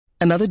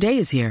Another day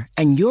is here,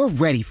 and you're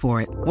ready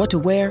for it. What to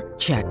wear?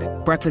 Check.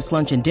 Breakfast,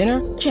 lunch, and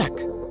dinner? Check.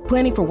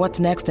 Planning for what's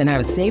next and how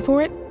to save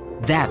for it?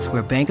 That's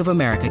where Bank of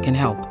America can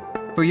help.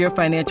 For your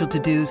financial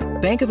to-dos,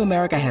 Bank of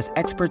America has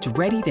experts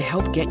ready to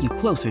help get you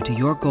closer to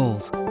your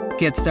goals.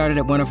 Get started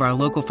at one of our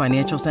local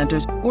financial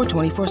centers or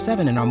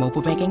 24/7 in our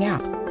mobile banking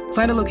app.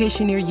 Find a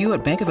location near you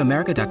at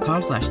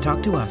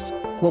bankofamerica.com/talktous.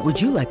 What would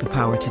you like the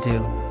power to do?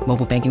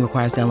 Mobile banking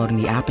requires downloading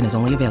the app and is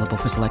only available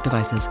for select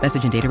devices.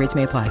 Message and data rates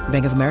may apply.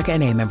 Bank of America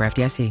N.A., member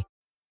FDIC.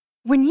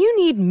 When you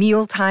need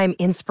mealtime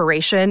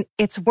inspiration,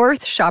 it's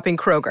worth shopping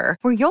Kroger,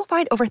 where you'll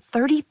find over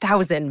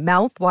 30,000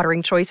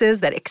 mouth-watering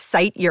choices that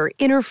excite your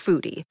inner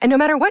foodie. And no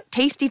matter what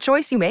tasty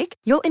choice you make,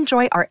 you'll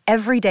enjoy our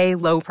everyday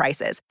low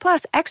prices,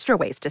 plus extra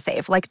ways to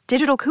save, like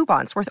digital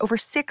coupons worth over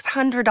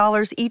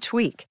 $600 each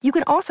week. You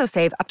can also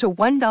save up to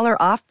 $1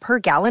 off per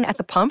gallon at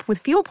the pump with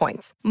fuel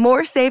points.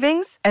 More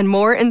savings and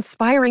more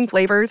inspiring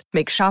flavors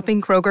make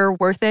shopping Kroger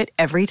worth it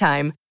every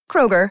time.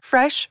 Kroger,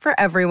 fresh for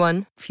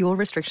everyone. Fuel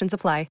restrictions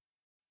apply.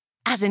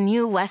 As a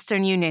new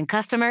Western Union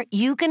customer,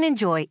 you can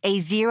enjoy a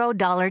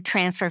 $0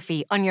 transfer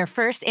fee on your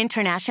first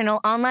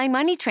international online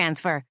money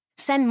transfer.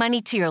 Send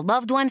money to your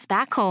loved ones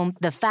back home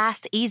the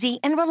fast, easy,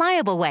 and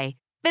reliable way.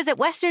 Visit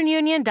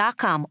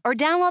westernunion.com or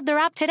download their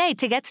app today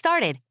to get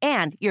started.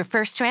 And your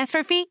first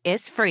transfer fee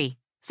is free.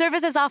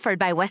 Services offered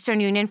by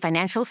Western Union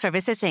Financial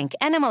Services, Inc.,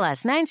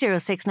 NMLS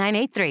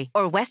 906983,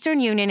 or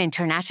Western Union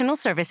International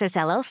Services,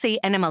 LLC,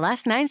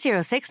 NMLS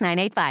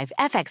 906985.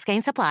 FX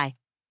gains apply.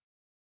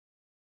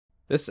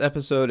 This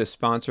episode is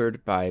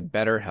sponsored by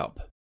BetterHelp.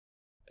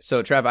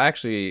 So, Trav, I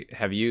actually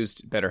have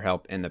used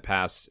BetterHelp in the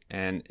past,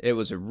 and it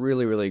was a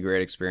really, really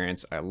great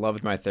experience. I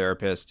loved my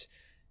therapist.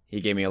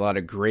 He gave me a lot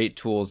of great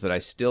tools that I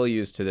still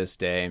use to this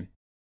day.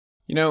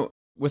 You know,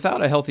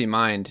 without a healthy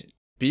mind,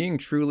 being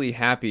truly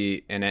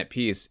happy and at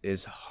peace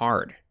is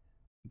hard.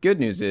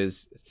 Good news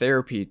is,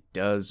 therapy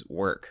does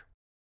work.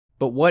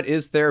 But what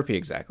is therapy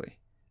exactly?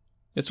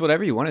 It's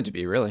whatever you want it to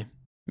be, really.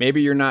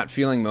 Maybe you're not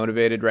feeling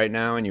motivated right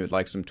now and you would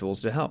like some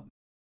tools to help.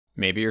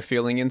 Maybe you're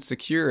feeling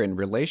insecure in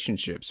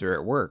relationships or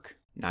at work,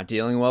 not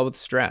dealing well with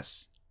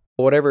stress.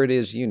 Whatever it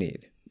is you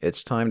need,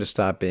 it's time to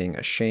stop being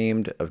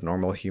ashamed of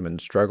normal human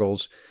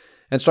struggles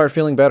and start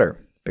feeling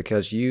better,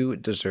 because you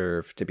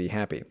deserve to be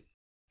happy.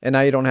 And now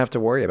you don't have to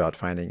worry about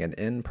finding an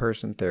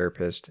in-person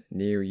therapist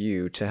near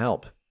you to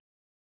help.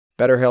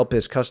 BetterHelp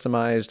is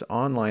customized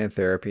online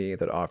therapy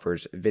that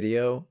offers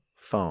video,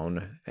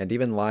 phone, and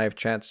even live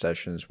chat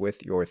sessions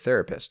with your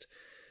therapist,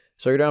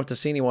 so you don't have to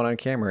see anyone on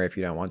camera if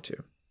you don't want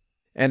to.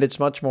 And it's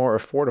much more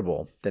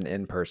affordable than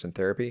in-person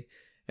therapy,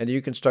 and you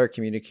can start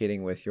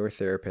communicating with your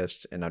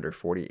therapist in under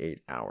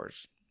 48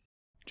 hours.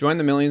 Join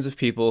the millions of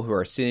people who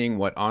are seeing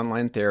what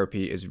online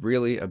therapy is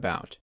really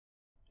about.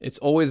 It's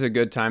always a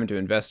good time to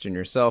invest in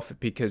yourself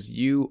because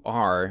you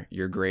are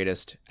your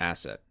greatest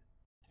asset.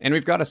 And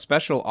we've got a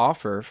special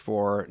offer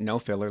for No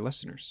Filler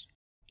listeners.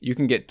 You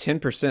can get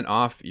 10%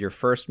 off your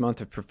first month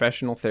of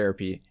professional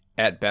therapy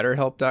at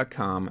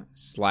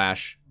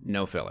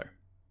betterhelp.com/nofiller.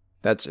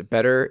 That's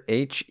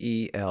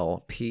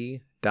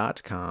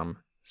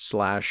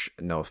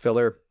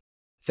betterhelp.com/nofiller.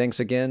 Thanks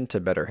again to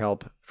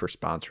BetterHelp for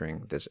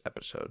sponsoring this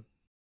episode.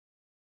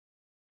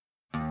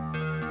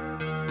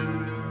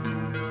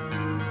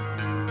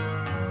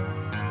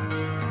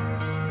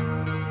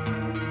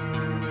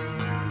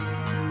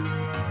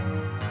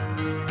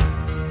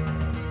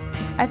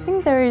 I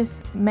think there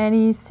is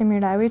many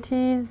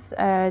similarities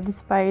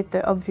despite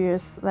the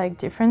obvious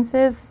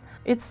differences.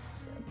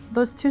 It's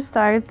those two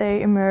styles,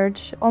 they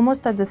emerge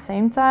almost at the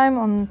same time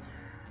on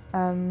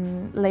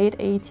late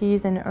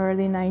 80s and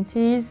early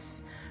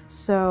 90s.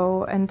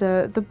 So, and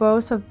the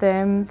both of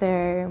them,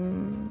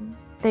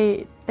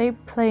 they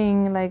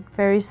playing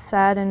very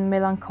sad and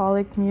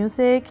melancholic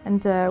music,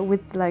 and with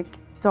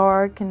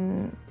dark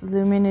and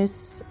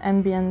luminous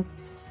ambient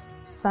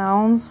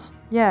sounds.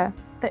 Yeah,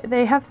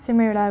 they have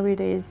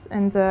similarities,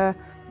 and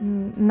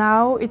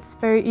now it's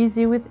very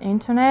easy with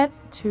internet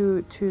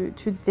to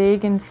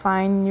dig and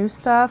find new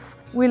stuff.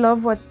 We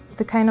love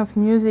the kind of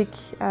music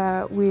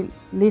we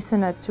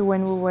listened to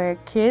when we were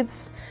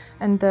kids,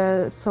 and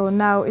so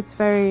now it's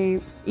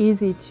very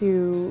easy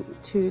to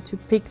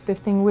pick the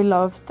thing we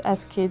loved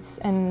as kids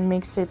and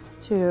mix it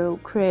to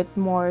create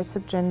more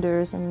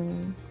subgenders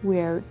and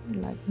weird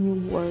new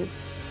words.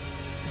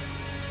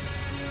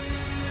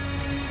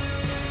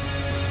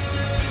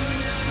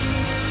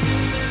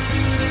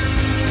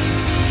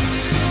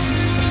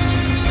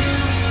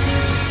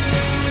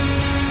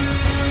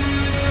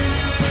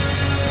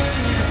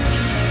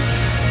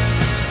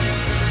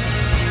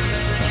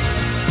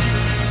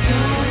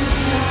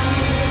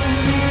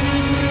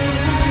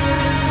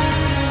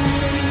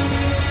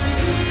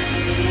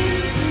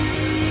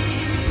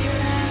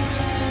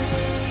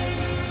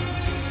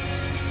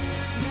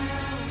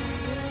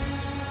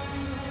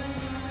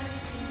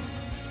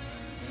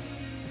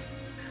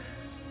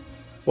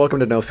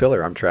 Welcome to No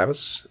Filler. I'm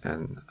Travis,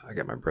 and I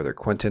got my brother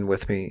Quentin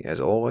with me as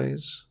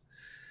always.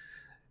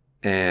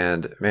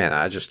 And man,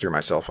 I just threw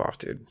myself off,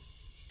 dude.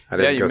 I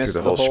didn't go through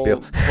the whole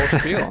spiel.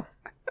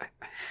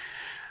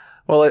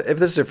 Well, if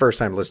this is your first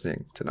time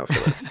listening to No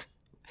Filler,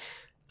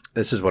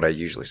 this is what I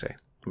usually say.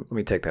 Let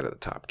me take that at the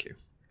top, Q.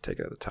 Take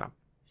it at the top.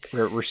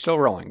 We're still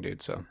rolling,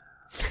 dude, so.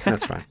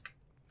 That's fine.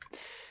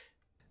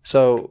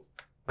 So,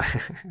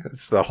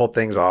 it's the whole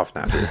thing's off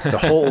now, dude. The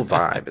whole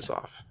vibe is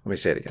off. Let me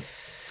say it again.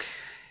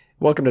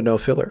 Welcome to No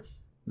Filler,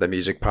 the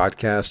music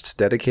podcast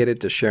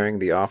dedicated to sharing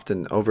the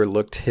often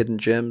overlooked hidden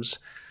gems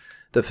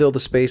that fill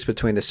the space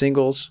between the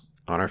singles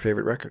on our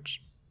favorite records.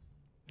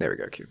 There we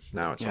go, Q.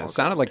 Now it's all it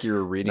sounded like you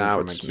were reading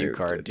from a cue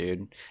card,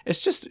 dude.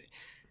 It's just,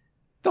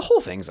 the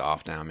whole thing's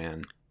off now,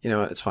 man. You know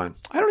what? It's fine.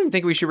 I don't even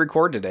think we should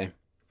record today.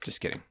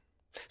 Just kidding.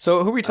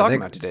 So who are we talking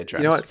about today,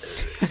 Travis? You know what?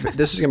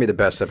 This is going to be the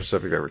best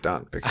episode we've ever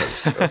done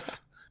because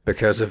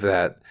of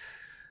that.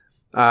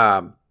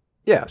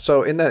 Yeah,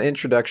 so in that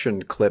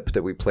introduction clip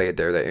that we played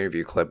there, that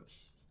interview clip,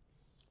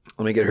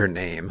 let me get her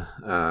name.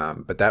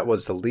 But that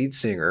was the lead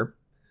singer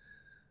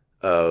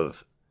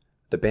of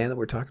the band that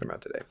we're talking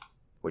about today,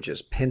 which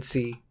is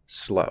Pincy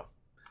Slow.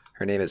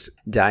 Her name is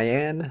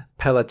Diane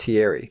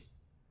Pelletieri.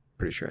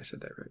 Pretty sure I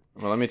said that right.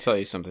 Well, let me tell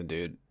you something,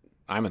 dude.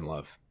 I'm in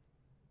love.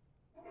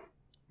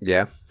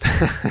 Yeah?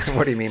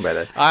 What do you mean by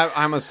that?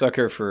 I'm a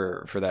sucker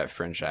for that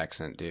French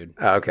accent, dude.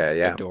 Okay,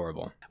 yeah.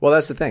 Adorable. Well,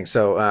 that's the thing.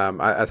 So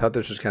I thought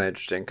this was kind of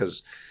interesting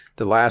because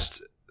the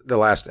last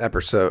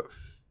episode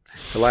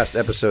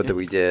that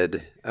we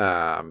did,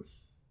 last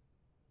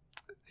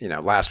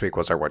week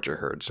was our What You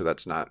Heard. So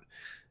that's not,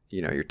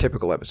 your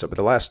typical episode. But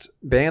the last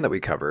band that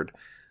we covered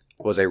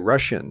was a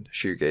Russian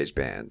shoegaze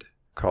band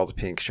called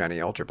Pink Shiny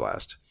Ultra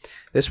Blast.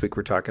 This week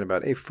we're talking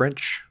about a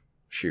French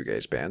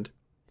shoegaze band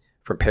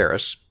from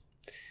Paris.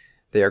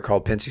 They are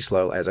called Pincy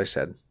Slow, as I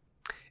said.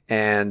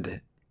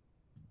 And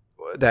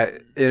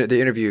that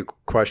the interview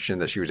question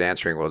that she was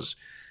answering was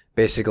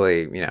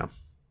basically,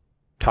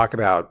 talk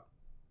about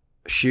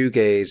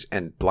shoegaze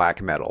and black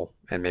metal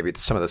and maybe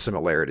some of the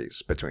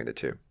similarities between the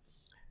two.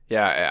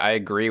 Yeah, I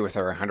agree with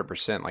her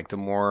 100%. Like the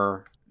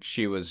more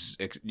she was,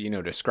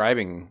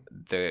 describing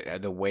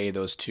the way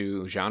those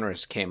two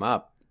genres came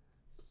up,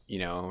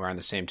 around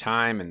the same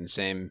time and the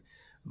same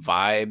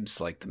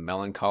vibes, like the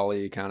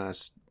melancholy kind of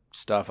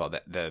stuff, all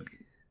that, the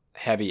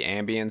heavy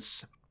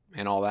ambience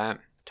and all that.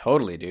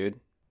 Totally, dude.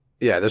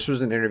 Yeah, this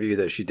was an interview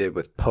that she did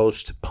with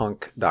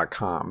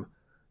postpunk.com,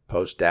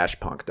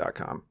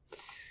 post-punk.com.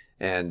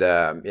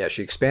 And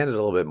she expanded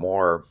a little bit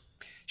more.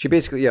 She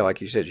basically,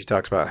 like you said, she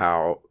talks about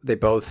how they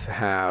both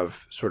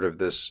have sort of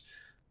this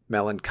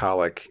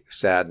melancholic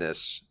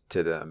sadness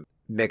to them,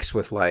 mixed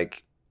with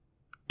like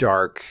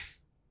dark,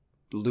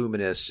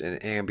 luminous,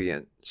 and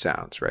ambient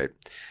sounds, right?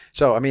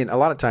 So, I mean, a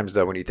lot of times,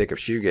 though, when you think of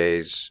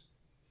shoegaze,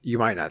 you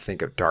might not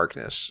think of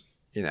darkness.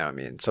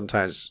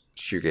 Sometimes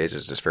shoegaze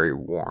is this very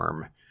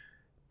warm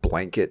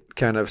blanket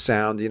kind of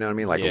sound,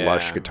 like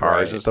lush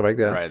guitars and stuff like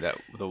that. Right,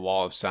 that the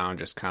wall of sound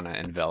just kind of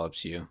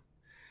envelops you.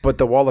 But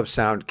the wall of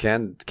sound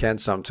can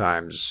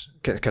sometimes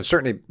can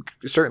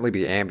certainly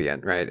be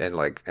ambient, right? And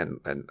like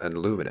and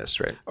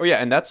luminous, right? Oh yeah,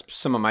 and that's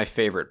some of my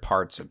favorite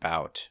parts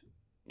about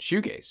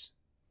shoegaze.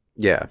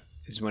 Yeah.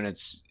 Is when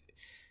it's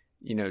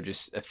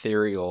just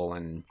ethereal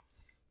and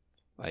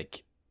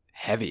like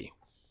heavy.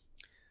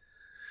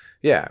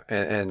 Yeah,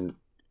 and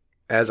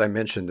as I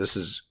mentioned, this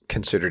is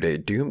considered a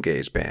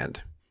doomgaze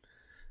band.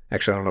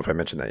 Actually, I don't know if I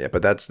mentioned that yet,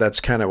 but that's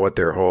kind of what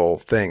their whole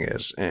thing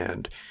is.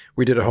 And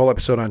we did a whole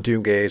episode on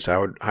doomgaze. I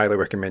would highly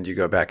recommend you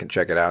go back and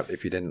check it out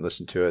if you didn't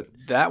listen to it.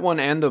 That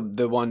one and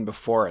the one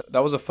before it.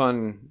 That was a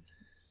fun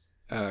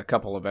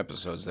couple of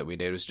episodes that we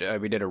did.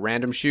 We did a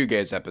random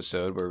shoegaze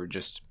episode where we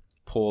just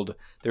pulled.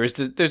 There's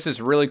this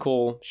really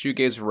cool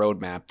shoegaze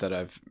roadmap that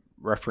I've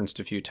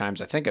referenced a few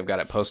times. I think I've got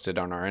it posted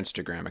on our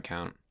Instagram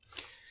account.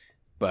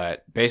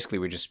 But basically,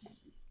 we just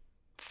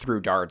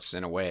threw darts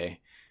in a way.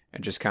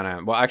 And just kind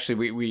of,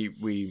 actually,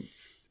 we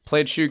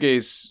played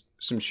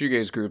some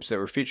shoegaze groups that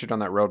were featured on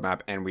that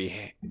roadmap, and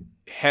we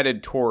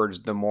headed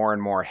towards the more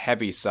and more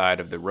heavy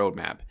side of the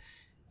roadmap,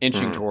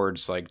 inching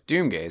towards like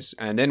doomgaze,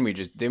 and then we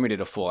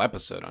did a full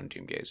episode on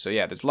doomgaze. So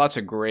yeah, there's lots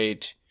of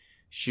great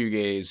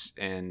shoegaze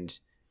and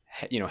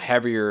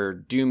heavier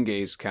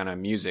doomgaze kind of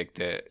music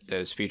that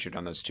is featured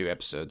on those two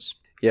episodes.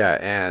 Yeah,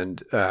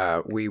 and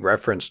we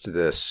referenced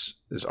this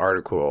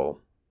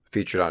article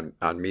featured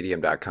on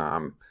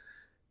Medium.com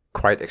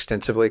quite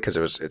extensively because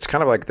it's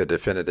kind of like the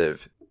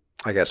definitive,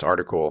 I guess,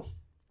 article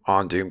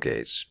on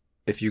doomgaze.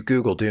 If you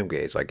Google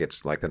doomgaze, like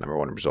it's like the number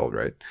one result,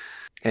 right?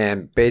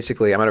 And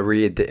basically, I'm going to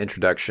read the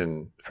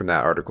introduction from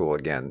that article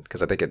again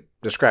because I think it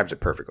describes it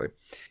perfectly.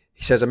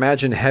 He says,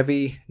 imagine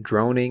heavy,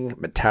 droning,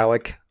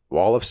 metallic,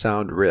 wall of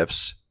sound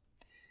riffs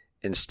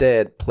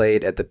instead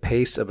played at the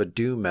pace of a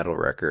doom metal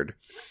record,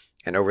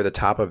 and over the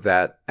top of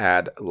that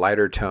add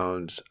lighter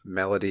tones,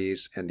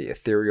 melodies, and the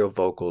ethereal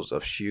vocals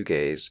of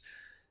shoegaze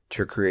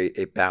to create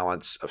a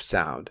balance of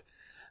sound.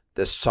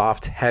 The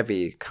soft,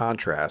 heavy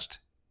contrast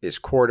is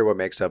core to what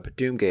makes up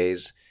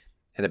doomgaze,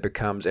 and it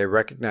becomes a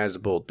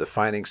recognizable,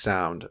 defining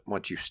sound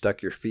once you've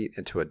stuck your feet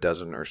into a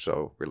dozen or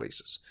so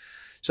releases.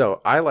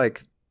 So I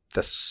like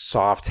the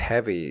soft,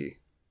 heavy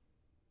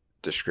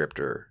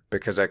descriptor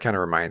because that kind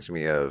of reminds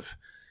me of,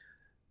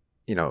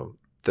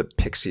 the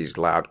Pixies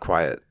loud,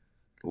 quiet,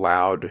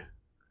 loud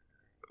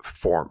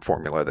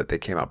formula that they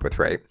came up with,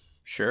 right?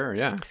 Sure,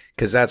 yeah.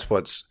 Because that's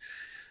what's,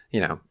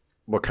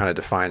 what kind of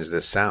defines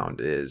this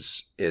sound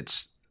is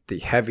it's the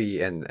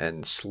heavy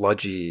and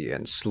sludgy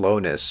and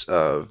slowness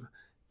of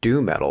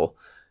doom metal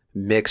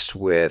mixed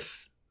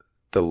with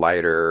the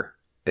lighter,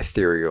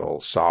 ethereal,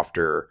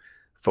 softer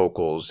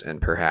vocals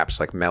and perhaps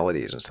like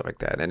melodies and stuff like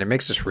that. And it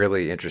makes this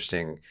really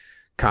interesting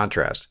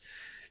contrast.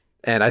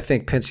 And I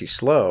think Pencey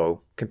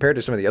Slow, compared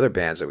to some of the other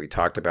bands that we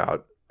talked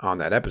about on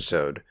that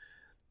episode,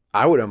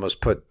 I would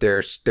almost put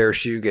their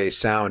shoegaze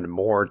sound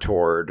more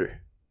toward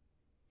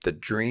the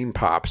dream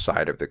pop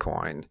side of the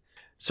coin.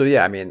 So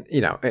yeah, I mean,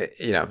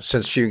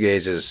 since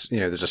shoegaze is,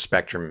 there's a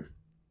spectrum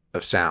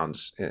of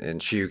sounds in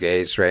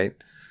shoegaze, right?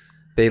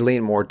 They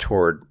lean more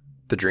toward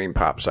the dream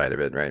pop side of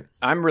it, right?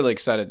 I'm really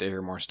excited to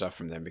hear more stuff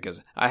from them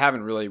because I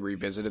haven't really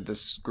revisited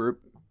this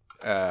group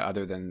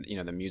other than,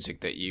 the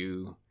music that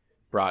you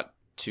brought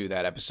to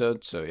that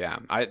episode. So yeah,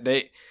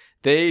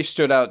 they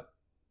stood out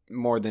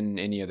more than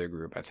any other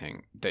group, I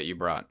think, that you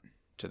brought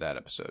to that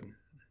episode.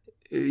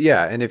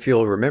 Yeah, and if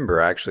you'll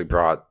remember, I actually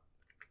brought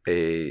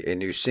a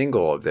new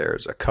single of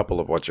theirs a couple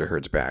of What You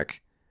Heard's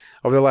back.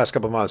 Over the last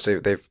couple of months,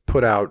 they've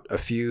put out a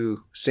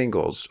few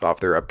singles off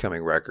their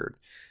upcoming record.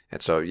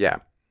 And so, yeah,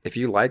 if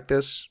you like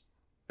this,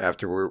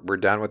 after we're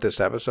done with this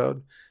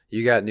episode,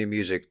 you got new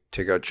music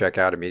to go check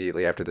out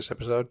immediately after this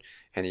episode.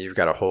 And you've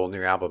got a whole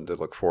new album to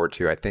look forward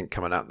to, I think,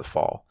 coming out in the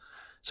fall.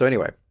 So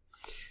anyway,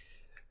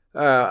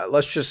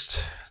 let's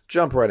just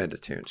jump right into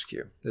tunes,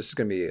 Q. This is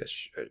going to be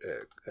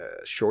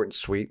a short and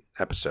sweet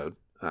episode.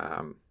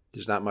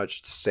 There's not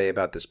much to say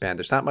about this band.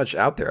 There's not much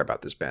out there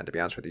about this band, to be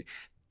honest with you.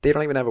 They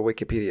don't even have a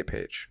Wikipedia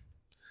page.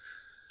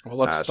 Well,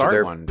 let's start so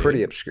they're one, dude.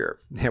 Pretty obscure.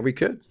 Yeah, we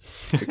could.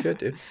 We could,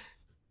 dude.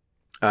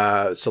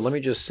 So let me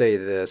just say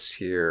this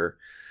here.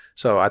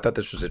 So I thought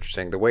this was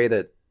interesting. The way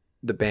that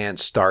the band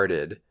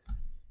started,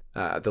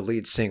 the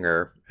lead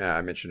singer,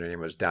 I mentioned her name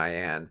was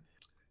Diane.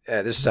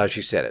 This is how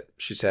she said it.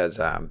 She says,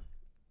 I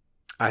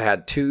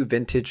had 2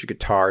 vintage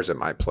guitars at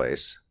my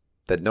place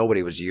that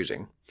nobody was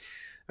using.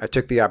 I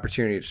took the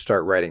opportunity to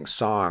start writing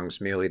songs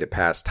merely to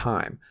pass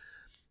time.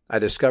 I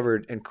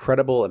discovered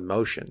incredible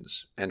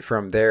emotions, and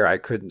from there I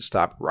couldn't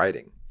stop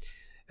writing.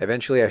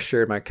 Eventually I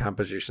shared my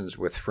compositions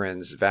with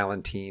friends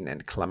Valentine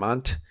and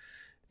Clement.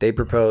 They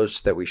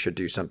proposed that we should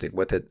do something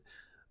with it,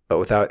 but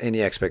without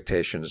any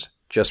expectations,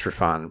 just for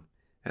fun,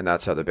 and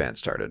that's how the band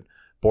started.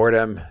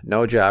 Boredom,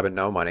 no job and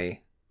no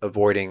money,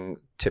 avoiding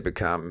to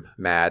become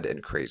mad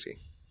and crazy.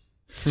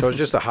 So it's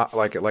just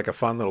like a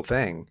fun little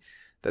thing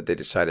that they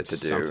decided to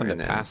do. Something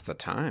to pass the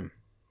time,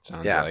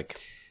 sounds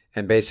like.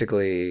 And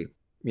basically,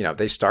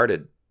 they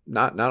started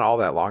not all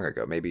that long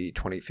ago, maybe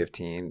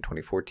 2015,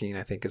 2014,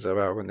 I think is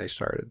about when they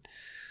started.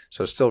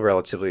 So it's still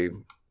relatively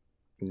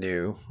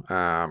new.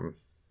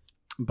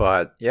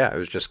 But yeah, it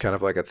was just kind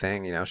of like a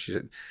thing,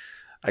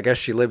 I guess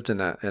she lived in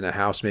a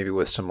house maybe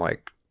with some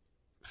like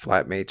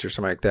flatmates or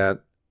something like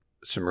that,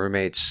 some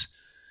roommates.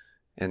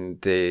 And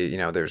they,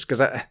 there's,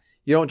 because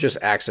you don't just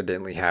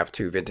accidentally have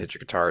 2 vintage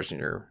guitars in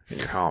your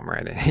home,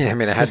 right? I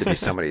mean, it had to be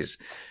somebody's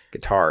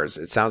guitars.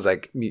 It sounds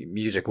like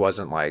music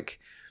wasn't like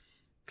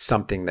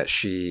something that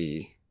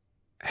she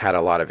had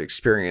a lot of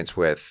experience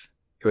with.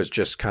 It was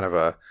just kind of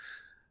a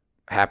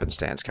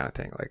happenstance kind of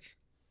thing. Like,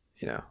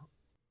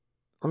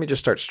 let me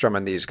just start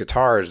strumming these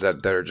guitars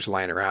that are just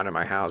lying around in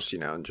my house,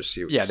 and just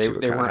see. Yeah, they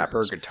weren't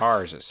happens. her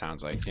guitars. It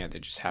sounds like they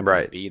just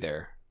happened to be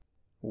there.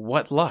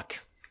 What luck!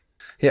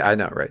 Yeah, I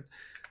know, right?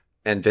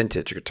 And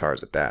vintage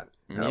guitars at that.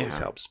 That always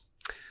helps.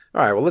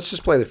 All right, well, let's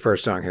just play the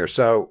first song here.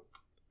 So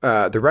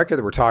the record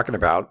that we're talking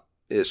about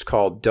is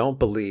called Don't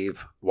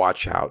Believe,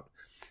 Watch Out.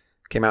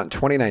 Came out in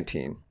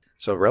 2019,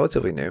 so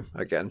relatively new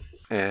again.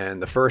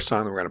 And the first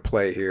song that we're going to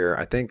play here,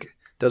 I think,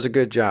 does a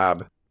good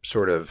job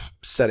sort of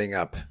setting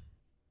up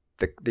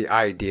the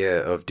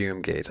idea of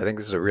Doomgaze. I think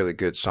this is a really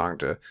good song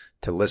to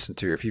listen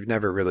to. If you've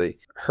never really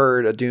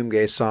heard a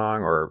Doomgaze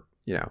song, or,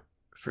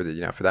 for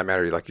that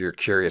matter, like you're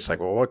curious, like,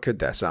 well, what could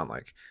that sound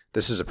like?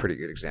 This is a pretty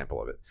good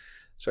example of it.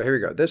 So here we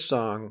go. This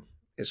song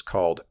is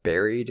called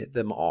Buried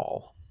Them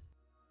All.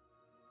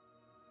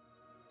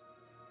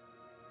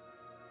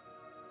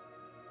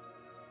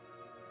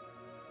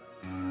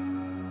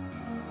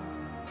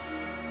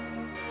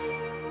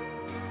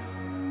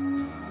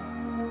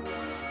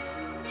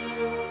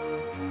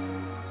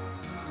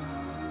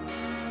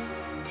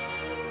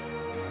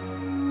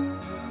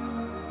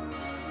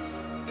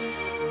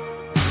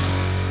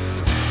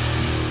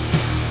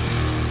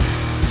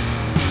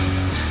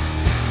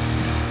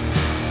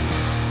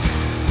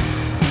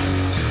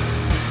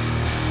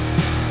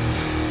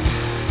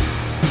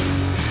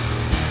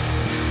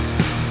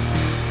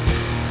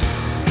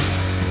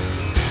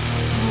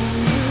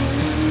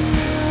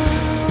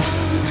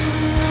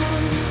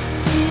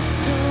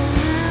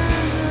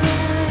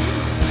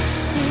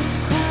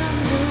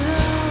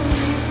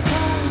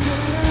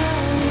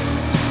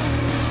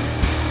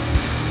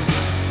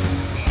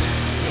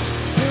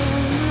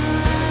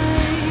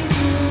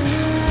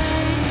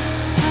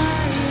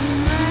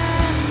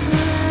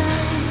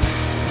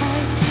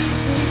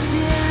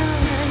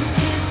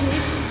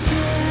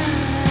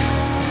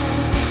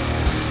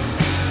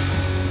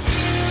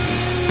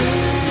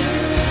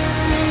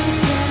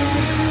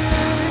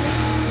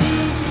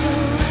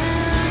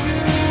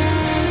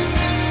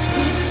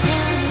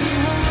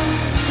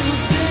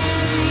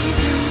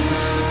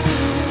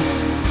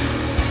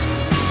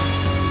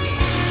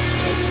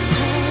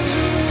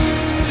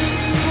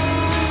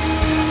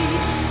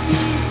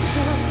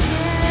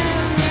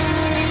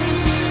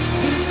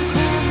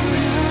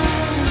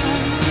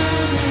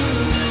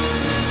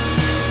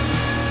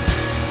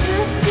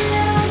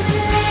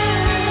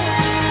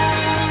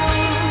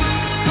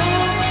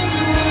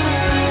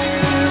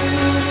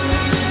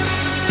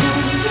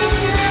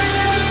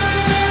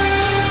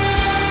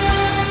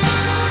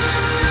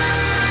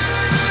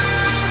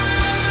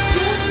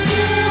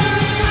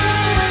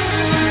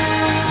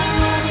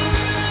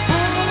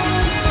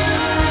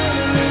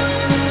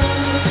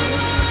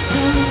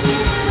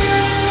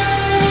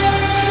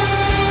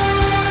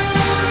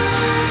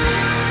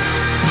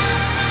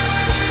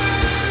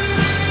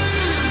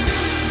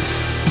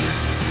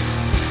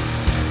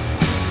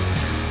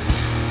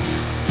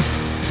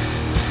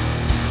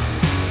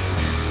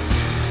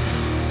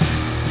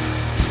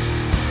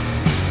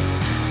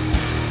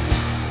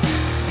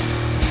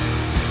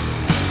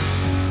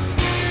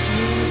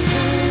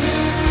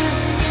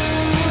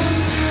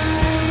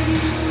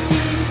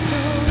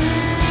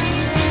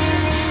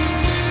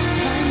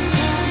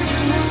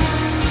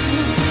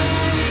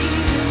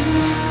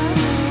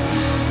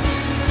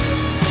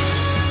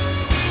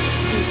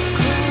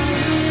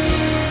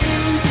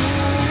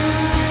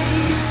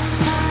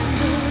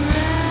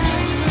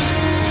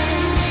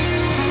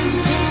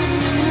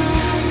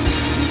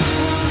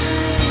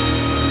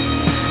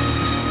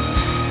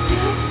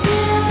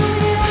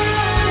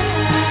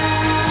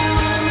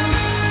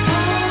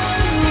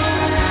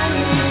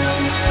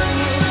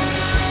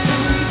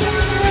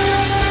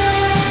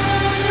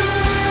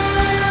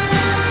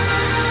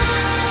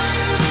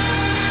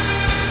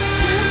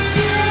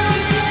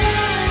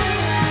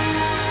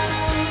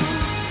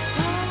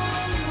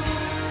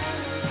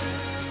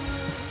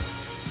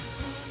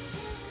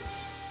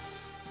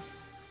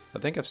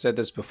 think I've said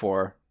this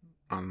before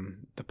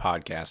on the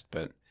podcast,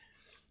 but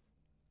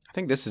I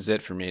think this is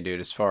it for me, dude,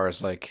 as far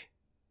as like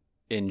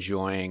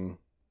enjoying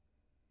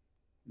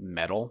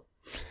metal.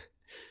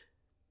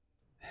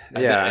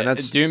 Yeah, and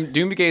that's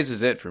Doomgaze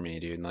is it for me,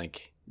 dude.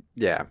 Like,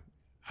 yeah,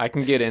 I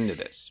can get into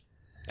this.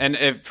 And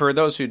for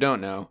those who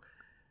don't know,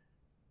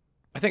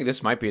 I think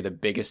this might be the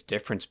biggest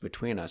difference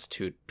between us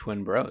two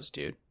twin bros,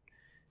 dude.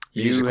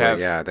 Musically,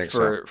 I think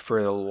so.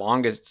 For the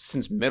longest,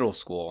 since middle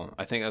school,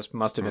 I think that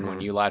must have been when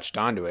you latched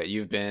onto it.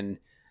 You've been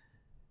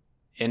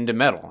into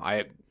metal.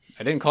 I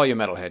didn't call you a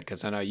metalhead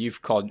because I know you've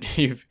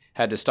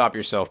had to stop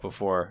yourself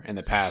before in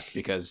the past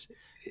because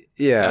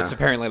that's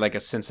apparently like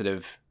a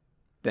sensitive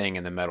thing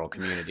in the metal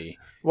community.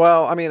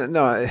 Well, I mean,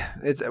 no,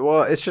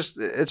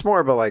 it's more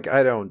about like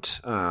I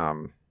don't.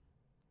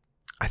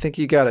 I think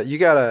you gotta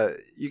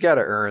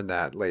earn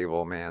that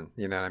label, man.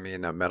 You know what I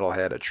mean? A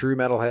metalhead, a true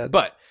metalhead.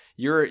 But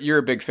you're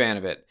a big fan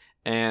of it,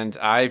 and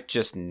I've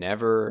just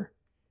never,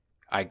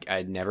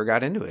 I never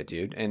got into it,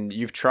 dude. And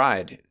you've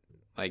tried,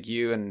 like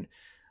you and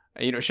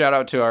shout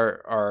out to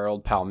our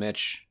old pal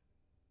Mitch.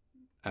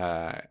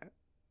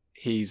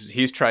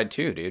 He's tried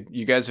too, dude.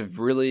 You guys have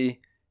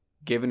really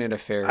given it a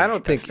fair. I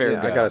don't think.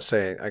 I gotta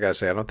say, I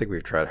don't think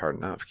we've tried hard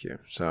enough, Q.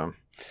 So.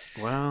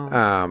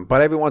 Well,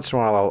 but every once in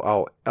a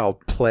while, I'll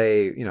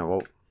play.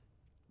 It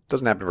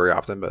doesn't happen very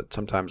often, but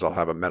sometimes I'll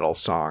have a metal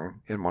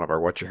song in one of our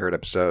What You Heard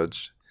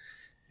episodes,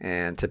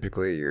 and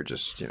typically you're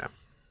just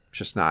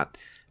not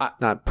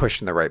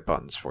pushing the right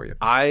buttons for you.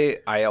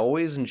 I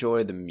always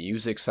enjoy the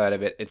music side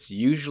of it. It's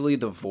usually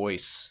the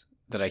voice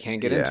that I can't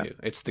get into.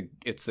 It's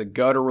the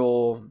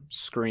guttural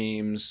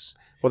screams.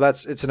 Well,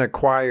 it's an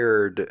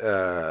acquired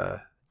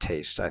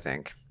taste, I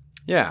think.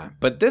 Yeah,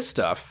 but this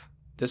stuff.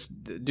 This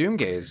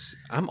Doomgaze,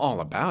 I'm all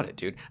about it,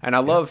 dude. And I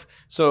love,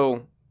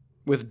 so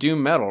with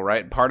doom metal,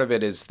 right? Part of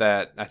it is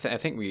that I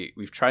think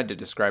we've tried to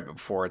describe it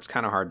before. It's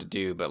kind of hard to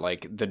do, but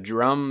like the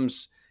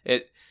drums,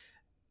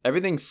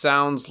 everything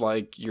sounds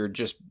like you're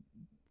just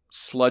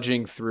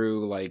sludging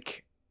through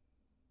like,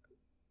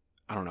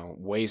 I don't know,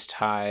 waist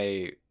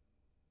high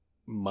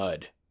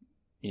mud.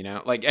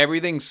 Like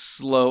everything's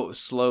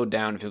slowed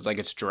down. It feels like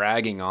it's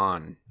dragging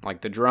on.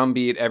 Like the drum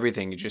beat,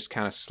 everything is just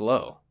kind of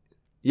slow.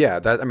 Yeah,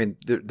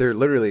 there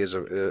literally is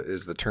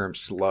the term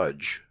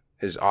sludge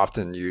is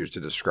often used to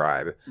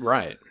describe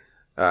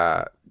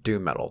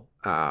doom metal.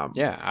 I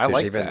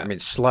like that. I mean,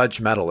 sludge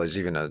metal is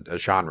even a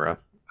genre,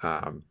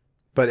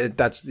 but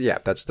that's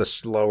the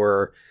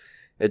slower.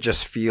 It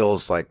just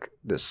feels like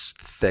this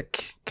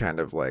thick kind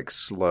of like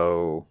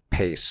slow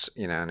pace.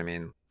 You know what I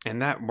mean?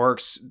 And that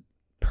works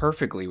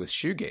perfectly with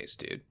shoegaze,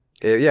 dude.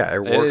 It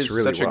works really well.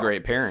 It's such a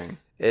great pairing.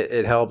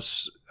 It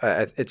helps.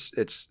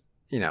 It's.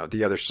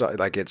 The other side,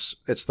 like it's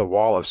the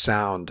wall of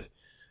sound,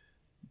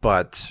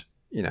 but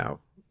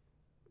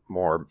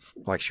more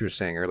like she was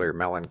saying earlier,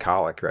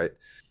 melancholic, right?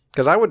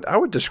 Because I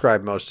would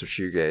describe most of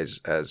shoegaze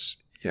as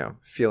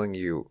filling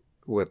you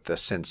with a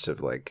sense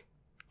of like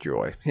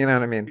joy. You know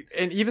what I mean?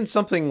 And even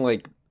something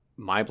like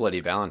My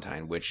Bloody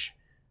Valentine, which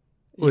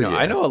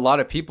I know a lot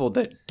of people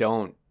that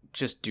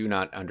do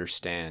not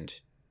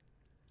understand.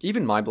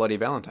 Even My Bloody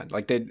Valentine,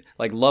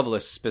 like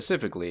Loveless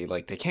specifically,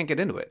 like they can't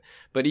get into it,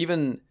 but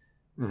even.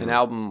 An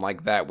album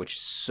like that, which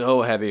is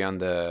so heavy on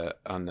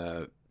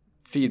the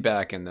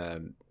feedback and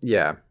the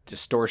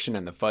distortion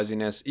and the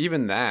fuzziness,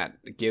 even that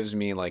gives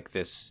me like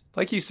this,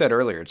 like you said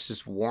earlier, it's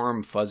just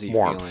warm, fuzzy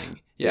feeling.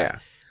 Yeah.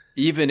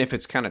 Even if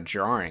it's kind of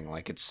jarring,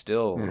 like it's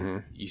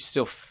still, you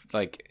still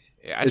like.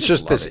 It's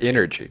just this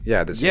energy.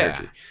 Yeah, this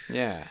energy.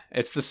 Yeah,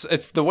 it's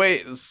the way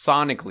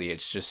sonically.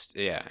 It's just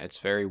it's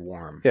very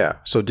warm. Yeah.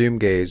 So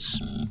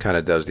Doomgaze kind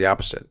of does the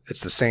opposite.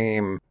 It's the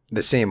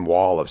same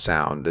wall of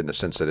sound in the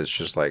sense that it's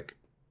just like.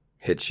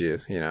 Hits you,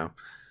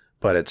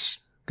 but it's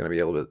going to be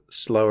a little bit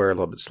slower, a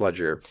little bit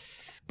sludgier.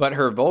 But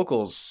her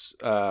vocals,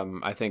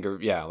 I think, are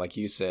like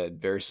you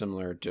said, very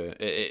similar to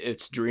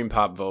it's dream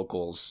pop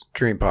vocals.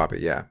 Dream pop,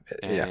 yeah,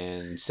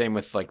 and same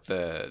with like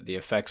the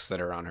effects that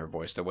are on her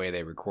voice, the way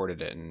they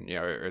recorded it, and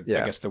I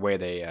guess the way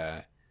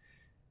they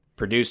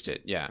produced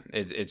it. Yeah,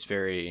 it's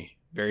very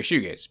very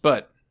shoegaze,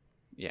 but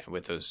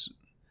with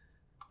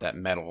that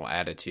metal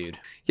attitude.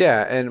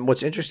 Yeah, and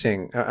what's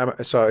interesting,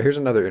 so here's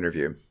another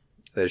interview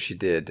that she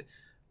did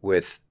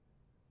with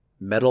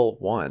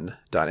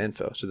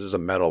metal1.info. So this is a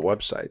metal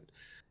website.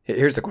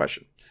 Here's the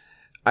question.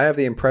 I have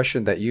the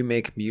impression that you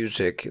make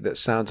music that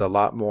sounds a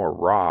lot more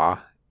raw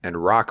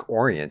and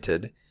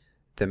rock-oriented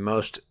than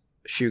most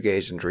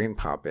shoegaze and dream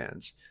pop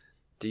bands.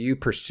 Do you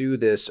pursue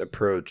this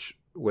approach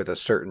with a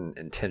certain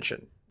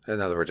intention?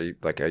 In other words,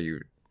 are you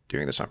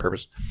doing this on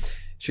purpose?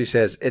 She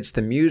says, it's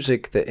the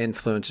music that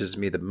influences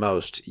me the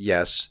most,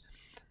 yes,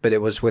 but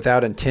it was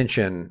without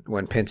intention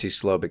when Pensy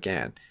Slow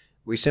began.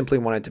 We simply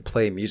wanted to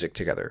play music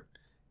together.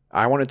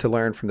 I wanted to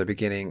learn from the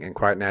beginning, and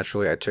quite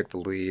naturally I took the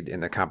lead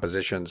in the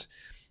compositions.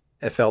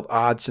 It felt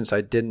odd since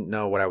I didn't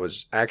know what I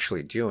was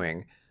actually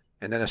doing,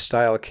 and then a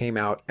style came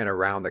out and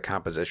around the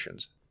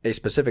compositions. A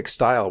specific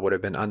style would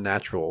have been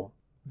unnatural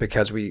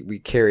because we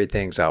carried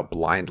things out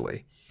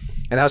blindly.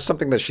 And that's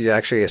something that she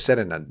actually has said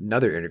in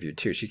another interview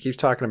too. She keeps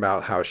talking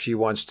about how she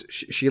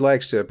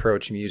likes to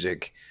approach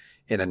music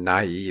in a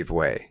naive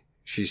way.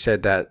 She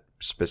said that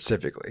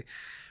specifically,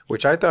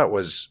 which I thought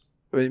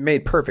it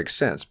made perfect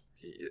sense.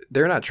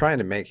 They're not trying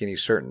to make any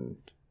certain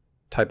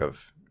type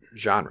of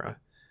genre.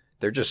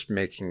 They're just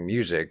making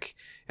music,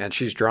 and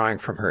she's drawing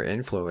from her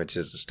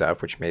influences and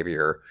stuff, which maybe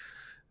are,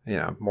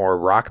 more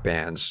rock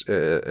bands,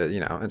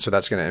 and so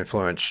that's going to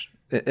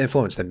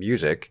influence the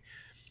music.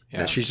 Yeah.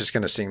 And she's just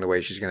going to sing the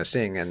way she's going to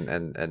sing.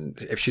 And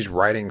if she's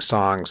writing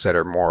songs that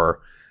are more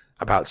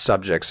about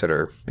subjects that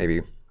are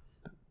maybe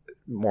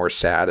more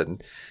sad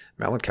and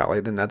melancholy,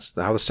 then that's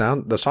how the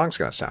song's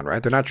going to sound,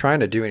 right? They're not trying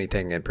to do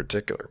anything in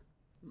particular.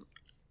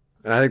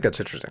 And I think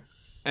that's interesting.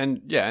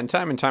 And yeah, and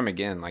time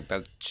again, like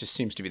that just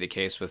seems to be the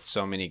case with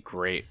so many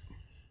great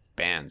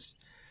bands.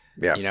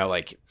 Yeah.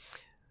 Like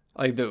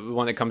the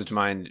one that comes to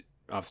mind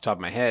off the top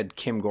of my head,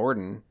 Kim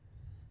Gordon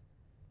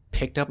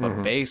picked up a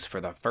bass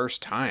for the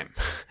first time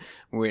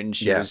when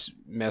she was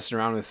messing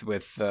around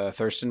with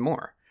Thurston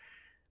Moore,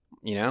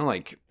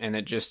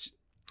 and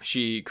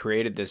she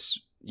created this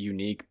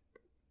unique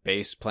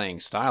bass playing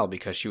style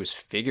because she was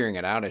figuring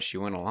it out as she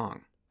went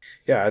along.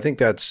 Yeah, I think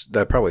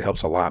that probably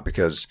helps a lot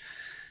because,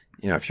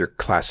 if you're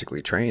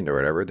classically trained or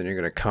whatever, then you're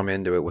going to come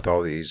into it with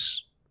all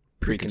these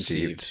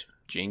preconceived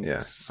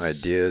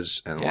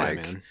ideas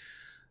and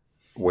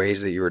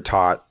ways that you were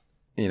taught,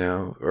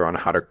 or on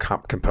how to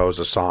compose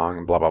a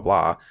song, blah, blah,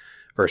 blah,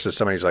 versus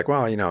somebody's like,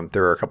 well,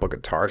 there were a couple of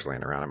guitars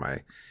laying around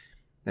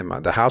in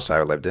the house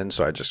I lived in,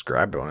 so I just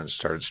grabbed one and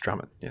started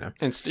strumming,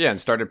 And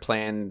started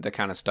playing the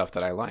kind of stuff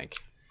that I like.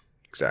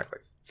 Exactly.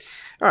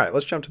 All right,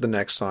 let's jump to the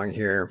next song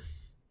here.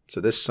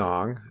 So this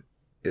song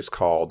is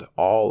called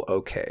All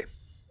Okay.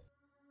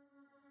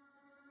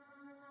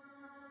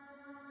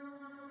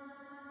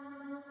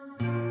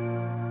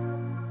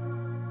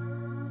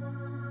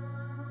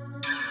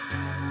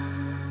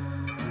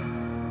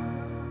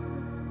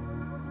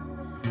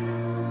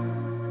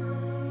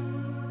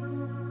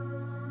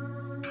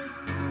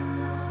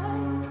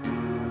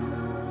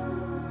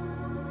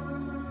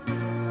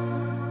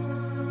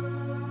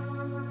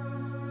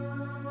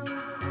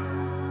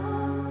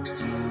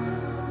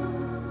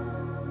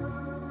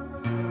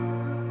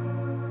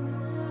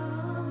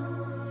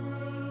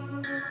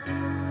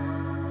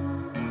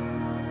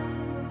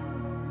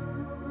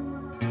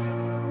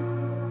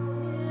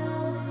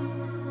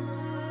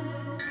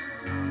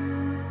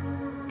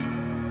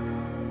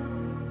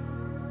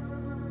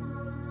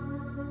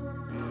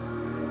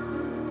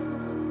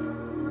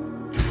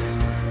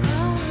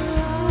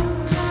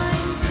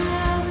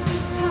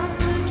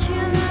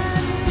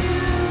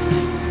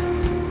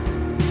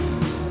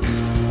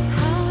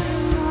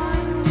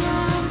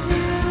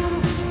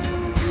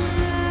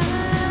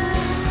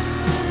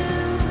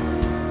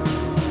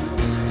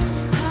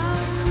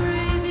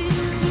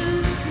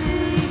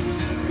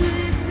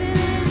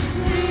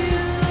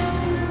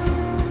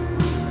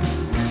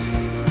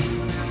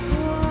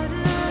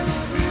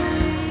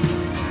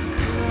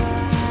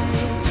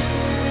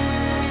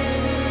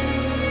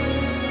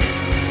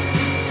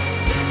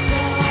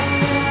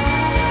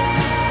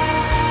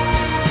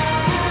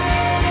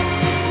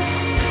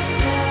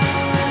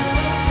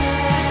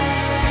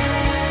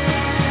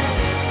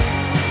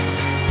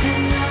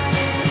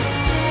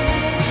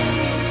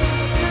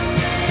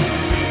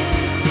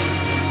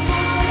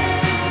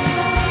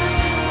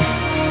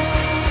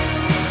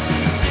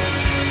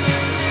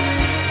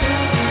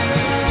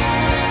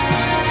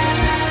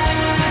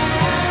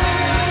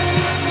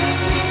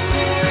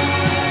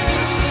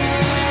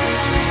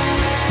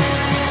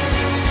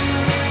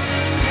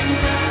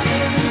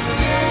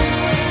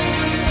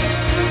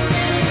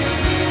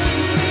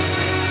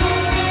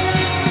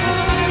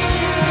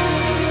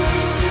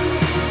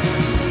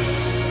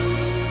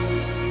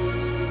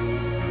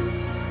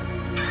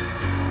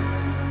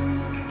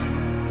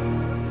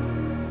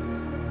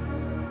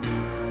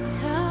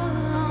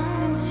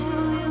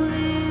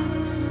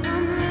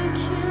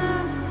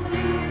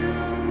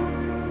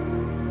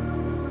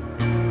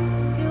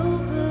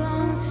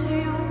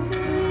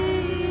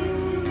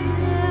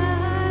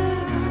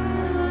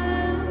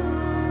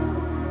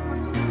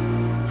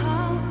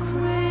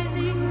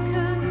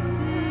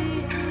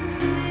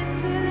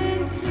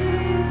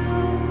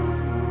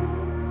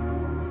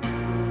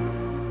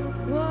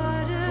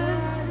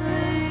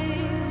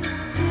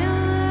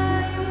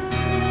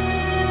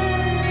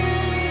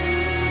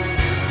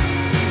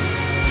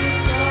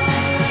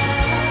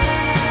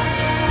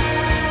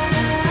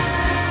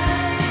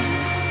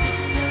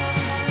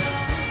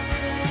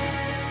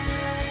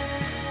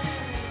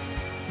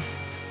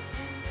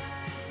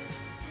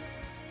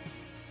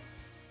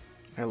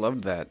 I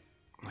loved that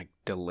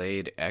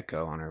delayed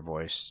echo on her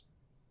voice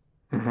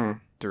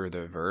through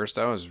the verse.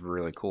 That was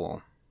really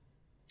cool.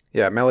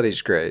 Yeah,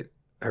 melody's great.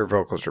 Her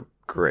vocals are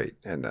great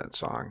in that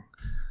song.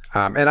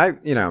 And I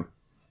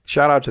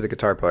shout out to the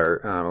guitar player.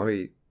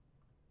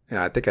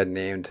 I think I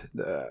named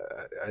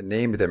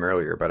them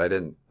earlier, but I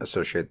didn't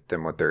associate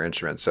them with their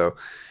instrument. So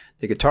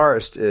the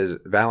guitarist is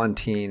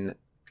Valentine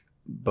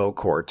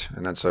Beaucourt,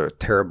 and that's a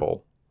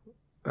terrible,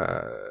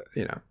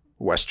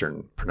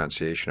 Western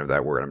pronunciation of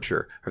that word, I'm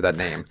sure, or that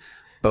name,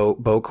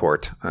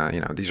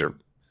 Beaucourt. These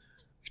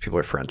people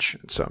are French,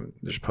 so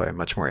there's probably a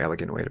much more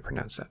elegant way to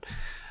pronounce that.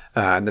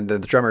 And then the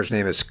drummer's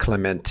name is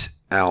Clement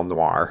Al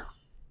Noir.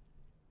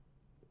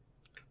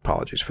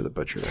 Apologies for the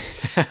butcher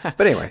there.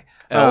 But anyway.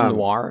 Al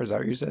Noir, is that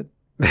what you said?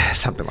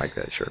 Something like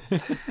that, sure.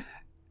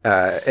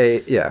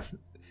 Aulnois.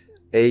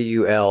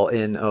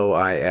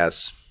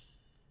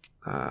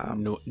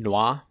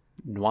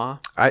 Noir?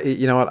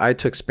 You know what? I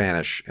took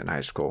Spanish in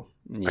high school.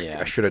 Yeah.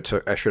 I should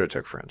have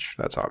took French.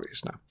 That's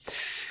obvious now.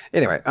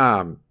 Anyway,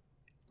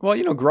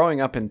 well,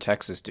 growing up in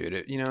Texas, dude,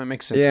 it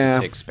makes sense to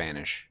take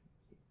Spanish.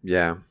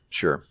 Yeah,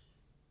 sure.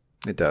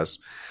 It does.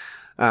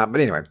 But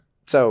anyway,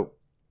 so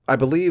I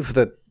believe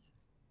that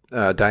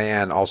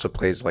Diane also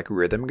plays like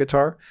rhythm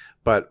guitar,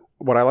 but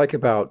what I like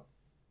about,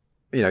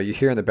 you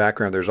hear in the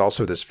background, there's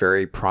also this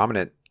very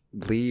prominent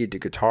lead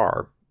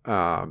guitar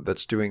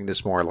that's doing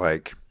this more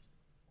like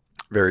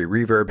very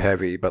reverb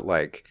heavy, but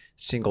like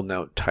single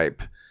note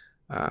type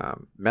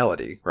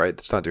melody, right?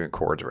 It's not doing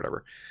chords or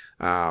whatever.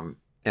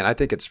 And I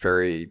think it's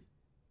very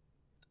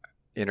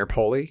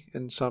Interpol-y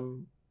in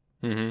some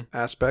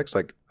aspects.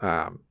 Like,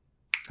 I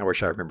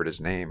wish I remembered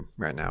his name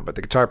right now, but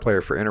the guitar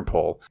player for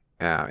Interpol.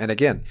 And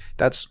again,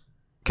 that's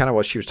kind of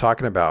what she was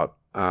talking about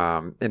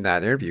in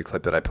that interview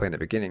clip that I played in the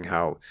beginning,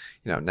 how,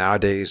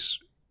 nowadays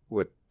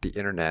with the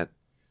internet,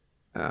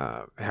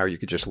 how you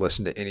could just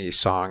listen to any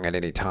song at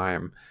any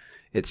time.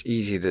 It's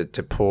easy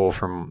to pull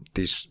from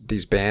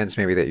these bands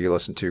maybe that you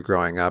listened to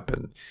growing up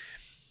and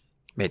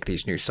make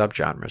these new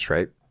subgenres,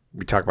 right?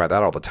 We talk about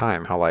that all the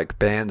time, how like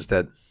bands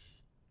that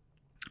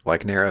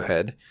like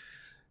Narrowhead,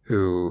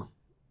 who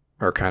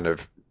are kind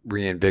of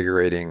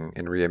reinvigorating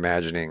and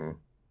reimagining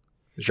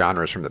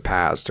genres from the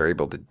past, are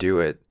able to do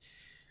it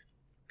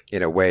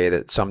in a way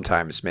that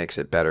sometimes makes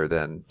it better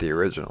than the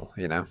original,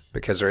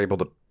 because they're able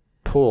to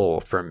pull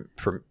from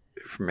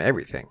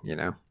everything,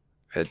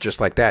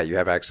 just like that. You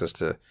have access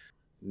to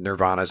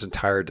Nirvana's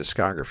entire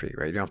discography,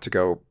 right? You don't have to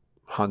go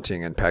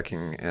hunting and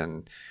pecking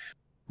in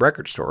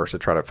record stores to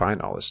try to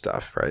find all this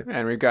stuff, right?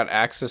 And we've got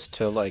access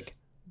to like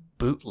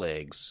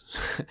bootlegs,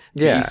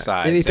 yeah,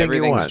 B-sides, anything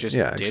you want, just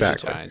yeah,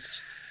 digitized. Exactly.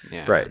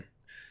 Yeah, right.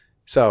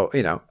 So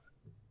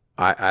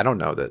I don't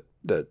know that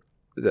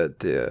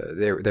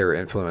they were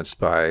influenced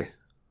by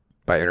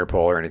Interpol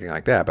or anything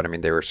like that, but I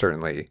mean they were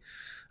certainly.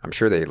 I'm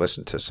sure they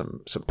listened to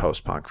some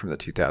post-punk from the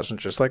 2000s,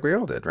 just like we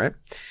all did, right?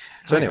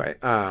 So anyway,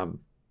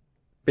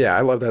 yeah,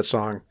 I love that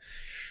song.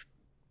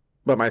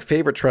 But my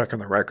favorite track on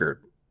the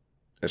record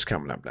is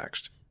coming up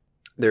next.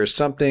 There's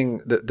something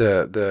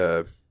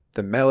the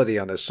melody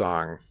on this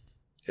song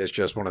is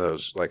just one of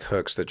those like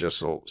hooks that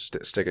just will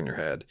stick in your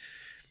head.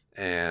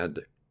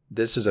 And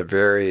this is a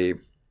very,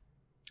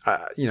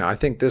 I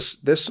think this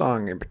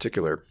song in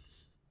particular,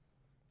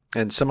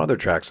 and some other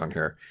tracks on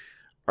here,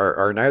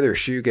 are neither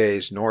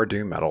shoegaze nor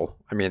doom metal.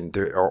 I mean,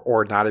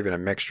 or not even a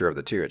mixture of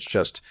the two. It's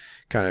just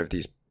kind of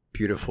these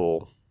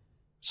beautiful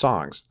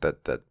songs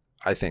that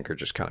I think are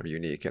just kind of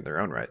unique in their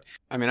own right.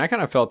 I mean, I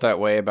kind of felt that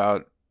way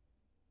about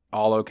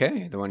All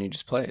Okay, the one you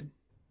just played.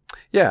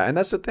 Yeah, and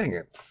that's the thing.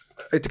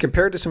 It's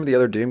compared to some of the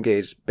other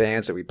doomgaze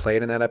bands that we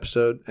played in that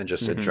episode, and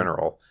just in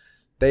general,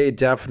 they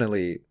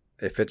definitely,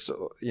 if it's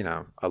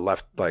a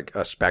left like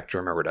a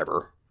spectrum or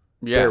whatever,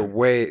 they're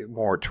way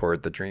more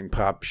toward the dream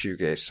pop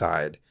shoegaze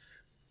side.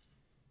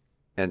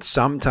 And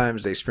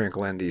sometimes they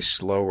sprinkle in these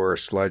slower,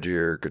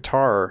 sludgier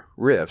guitar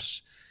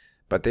riffs,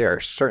 but they are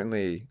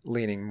certainly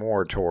leaning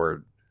more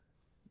toward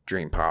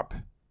dream pop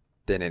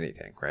than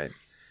anything, right?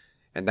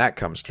 And that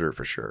comes through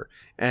for sure.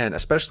 And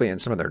especially in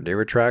some of their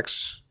newer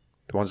tracks,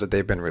 the ones that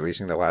they've been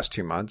releasing the last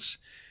 2 months,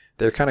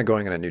 they're kind of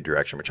going in a new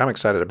direction, which I'm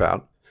excited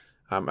about.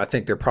 I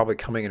think they're probably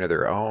coming into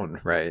their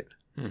own, right?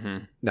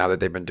 Mm-hmm. Now that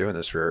they've been doing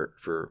this for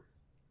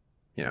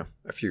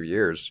a few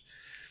years.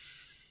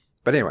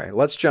 But anyway,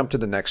 let's jump to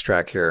the next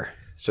track here.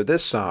 So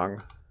this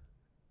song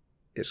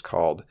is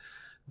called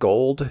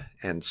Gold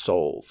and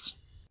Souls.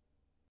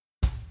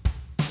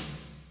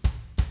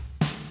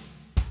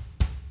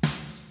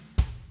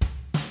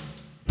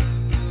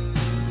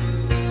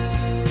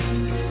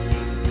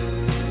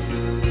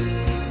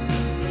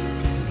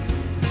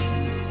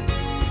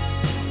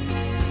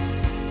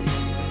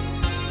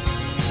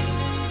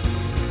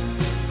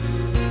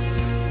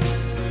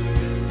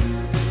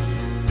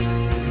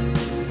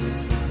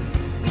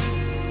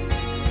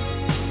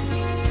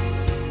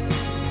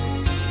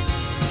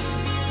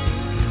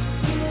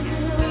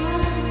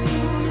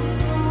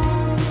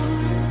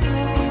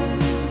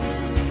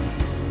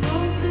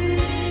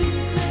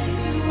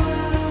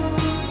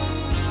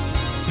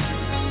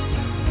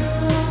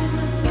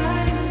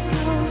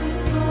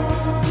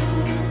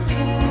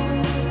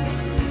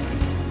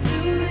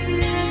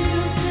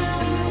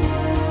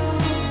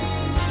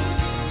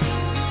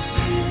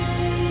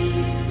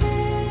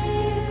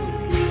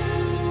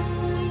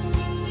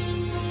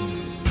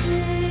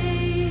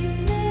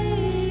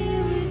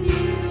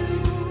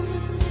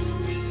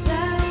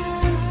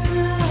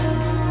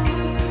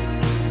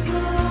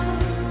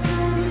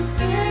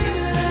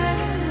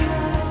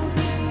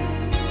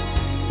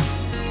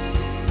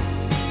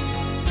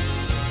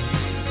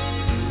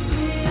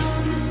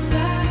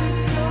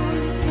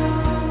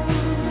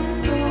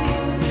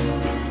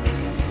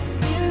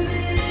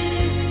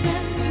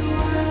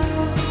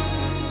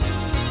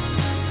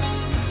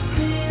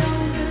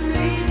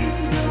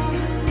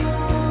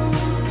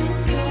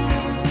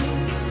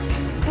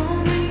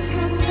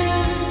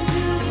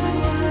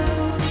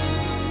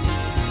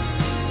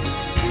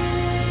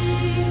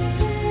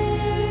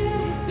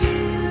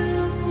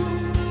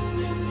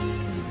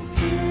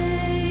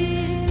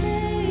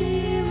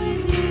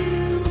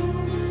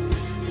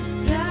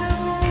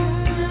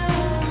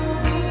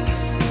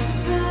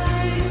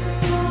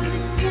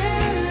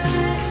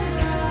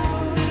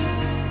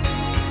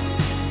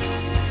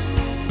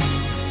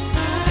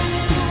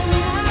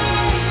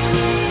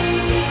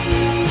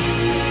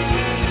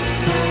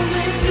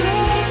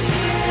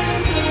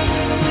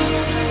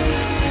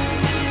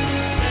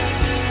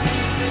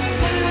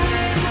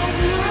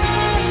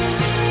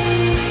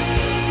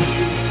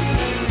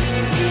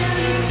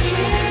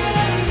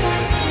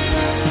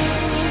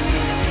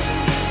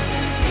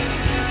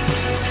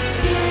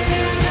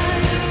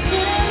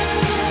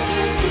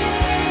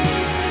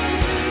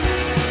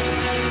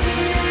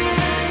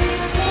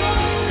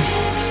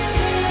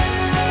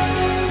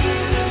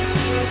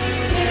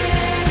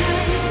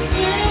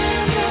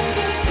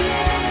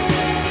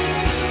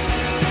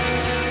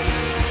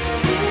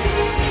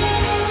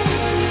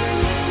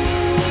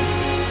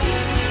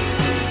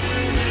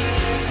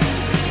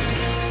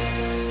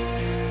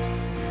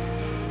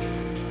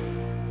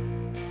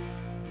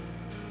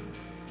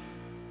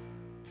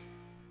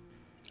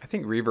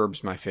 think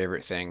reverb's my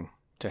favorite thing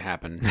to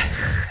happen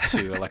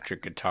to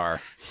electric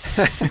guitar.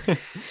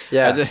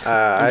 Yeah,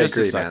 I'm just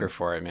agree, a sucker man.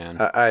 for it, man.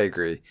 I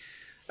agree.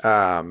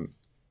 And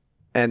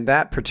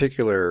that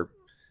particular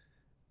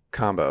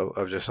combo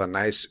of just a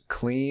nice,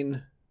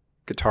 clean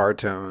guitar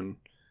tone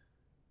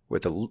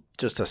with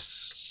just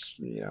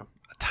a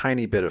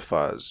tiny bit of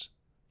fuzz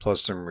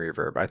plus some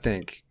reverb, I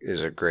think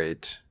is a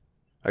great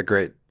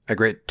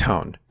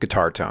tone,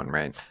 guitar tone,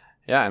 right?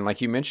 Yeah, and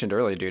like you mentioned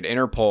earlier, dude,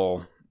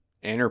 Interpol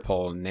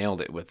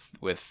nailed it with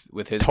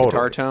his Totally.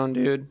 guitar tone,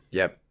 dude.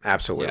 Yep,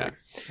 absolutely.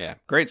 Yeah.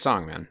 Great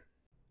song, man.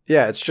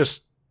 Yeah, it's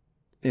just,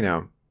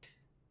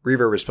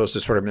 reverb is supposed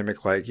to sort of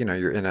mimic, like,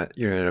 you're in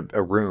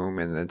a room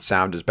and then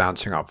sound is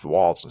bouncing off the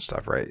walls and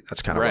stuff, right?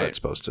 That's kind of what it's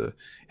supposed to.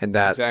 And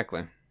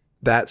Exactly.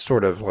 that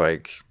sort of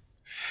like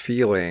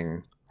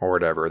feeling or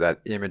whatever, that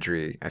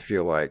imagery, I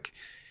feel like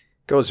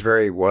goes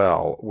very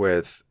well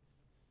with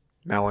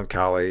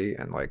melancholy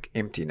and like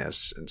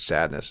emptiness and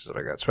sadness and stuff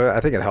like that. So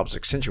I think it helps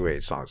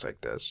accentuate songs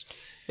like this.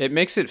 It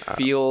makes it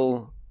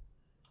feel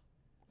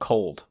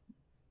cold.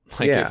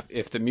 Like Yeah.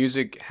 if the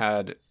music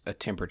had a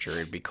temperature,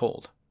 it'd be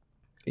cold.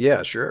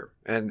 Yeah, sure.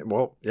 And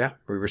well, yeah,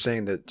 we were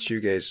saying that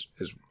shoegaze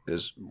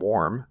is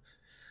warm,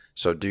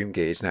 so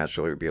doomgaze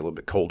naturally would be a little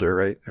bit colder,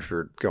 right? If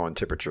you're going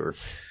temperature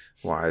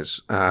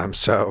wise.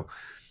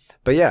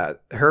 But yeah,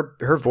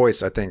 her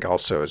voice I think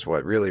also is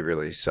what really,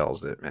 really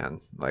sells it, man.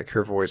 Like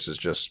her voice is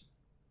just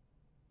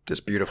this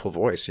beautiful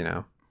voice,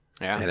 Yeah.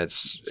 and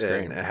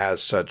great. it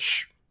has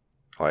such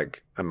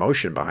like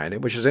emotion behind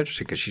it, which is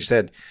interesting because she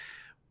said,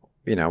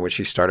 when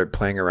she started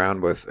playing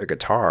around with a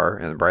guitar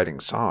and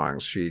writing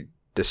songs, she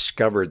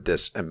discovered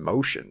this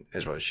emotion,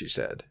 is what she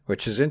said,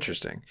 which is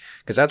interesting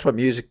because that's what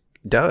music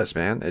does,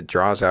 man. It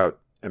draws out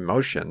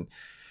emotion.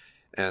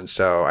 And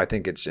so I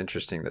think it's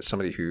interesting that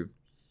somebody who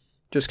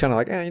just kind of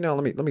like,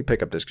 let me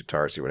pick up this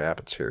guitar, see what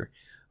happens here,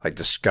 like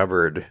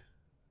discovered,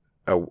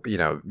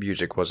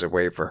 music was a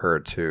way for her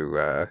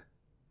to,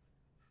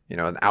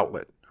 an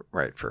outlet,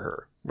 right, for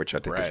her, which I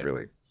think is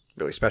really,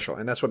 really special.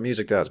 And that's what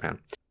music does, man.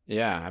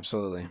 Yeah,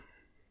 absolutely.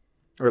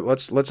 All right,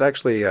 let's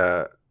actually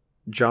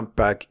jump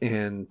back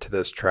into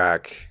this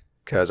track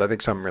because I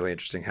think something really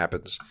interesting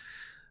happens.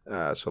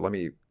 So let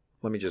me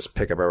just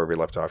pick up where we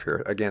left off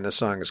here. Again, this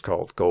song is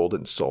called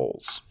Golden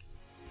Souls.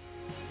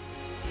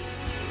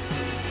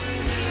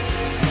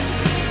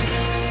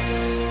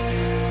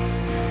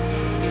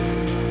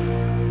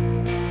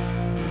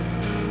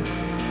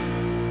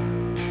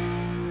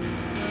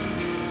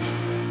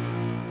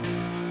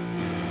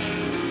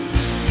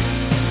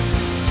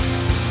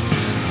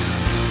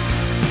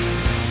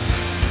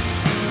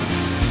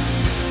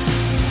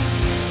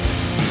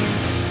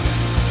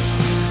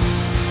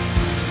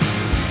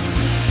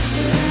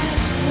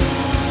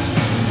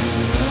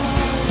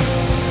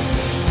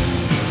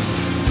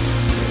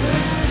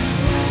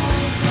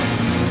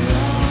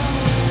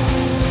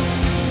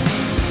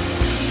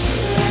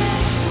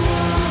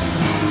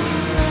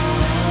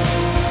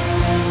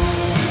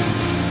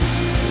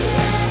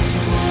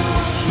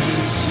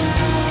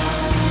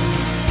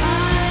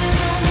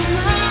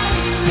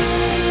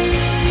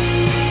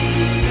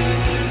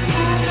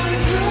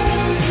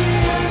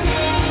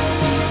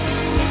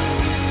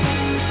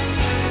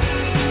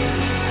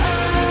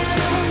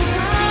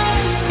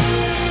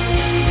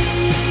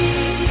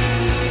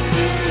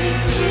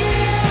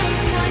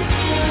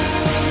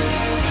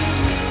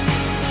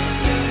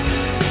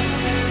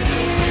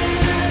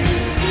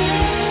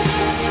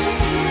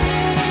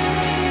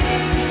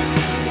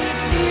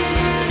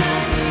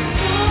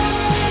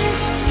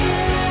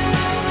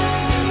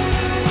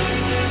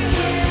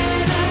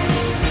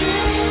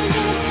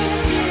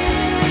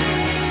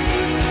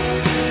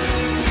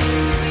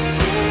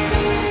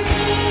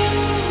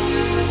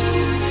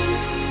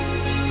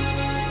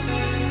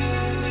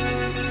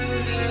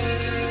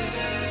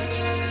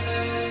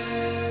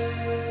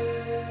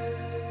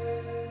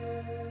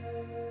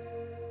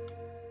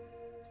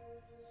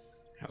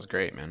 That was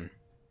great, man.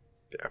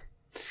 Yeah.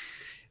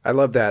 I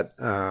love that.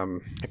 I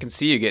can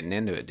see you getting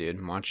into it, dude.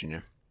 I'm watching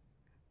you.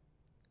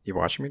 You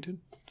watching me, dude?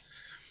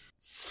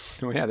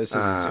 Oh, yeah, this is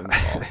a Zoom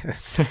call.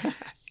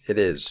 It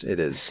is.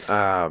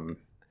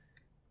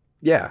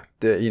 Yeah,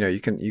 you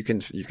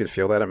can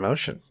feel that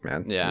emotion,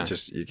 man. Yeah.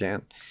 You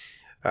can.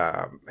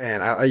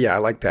 And I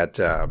like that.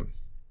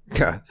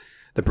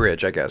 The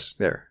bridge, I guess.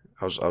 There,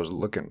 I was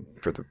looking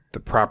for the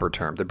proper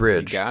term. The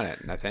bridge. You got it,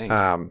 I think.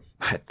 I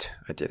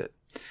did it.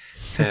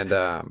 And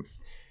how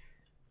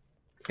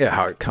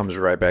it comes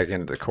right back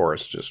into the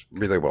chorus, just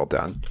really well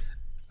done.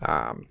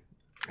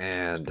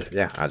 And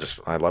yeah,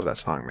 I love that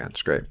song, man.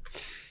 It's great.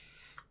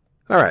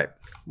 All right,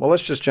 well,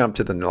 let's just jump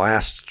to the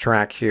last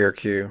track here,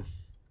 Q.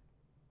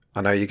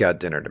 I know you got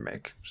dinner to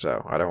make,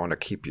 so I don't want to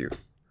keep you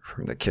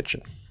from the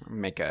kitchen.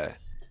 Make a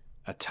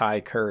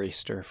Thai curry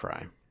stir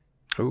fry.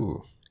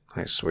 Ooh,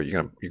 nice. So you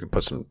can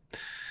put some.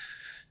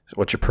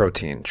 What's your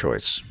protein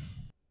choice?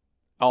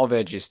 All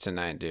veggies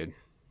tonight, dude.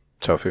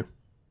 Tofu.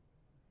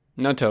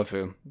 No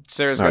tofu.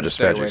 Sarah's No, got to just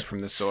stay away veggies. from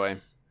the soy.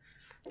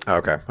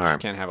 Okay, all right.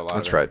 Can't have a lot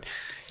That's of it. right.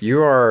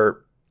 You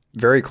are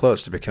very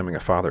close to becoming a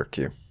father,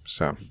 Q.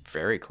 So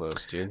very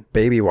close, dude.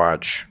 Baby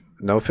watch,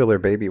 no filler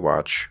baby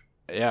watch.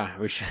 Yeah,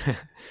 we should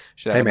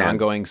have an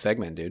ongoing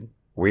segment, dude.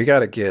 We got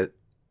to get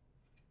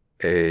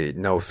a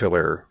no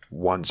filler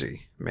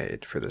onesie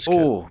made for this kid.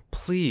 Oh,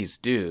 please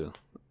do.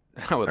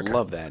 I would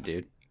love that,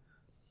 dude.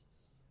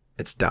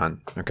 It's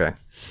done. Okay.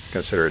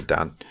 Consider it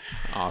done.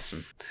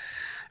 Awesome.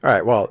 All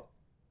right. Well,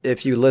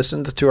 if you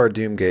listened to our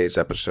Doom Gaze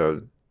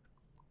episode,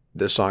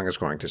 this song is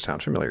going to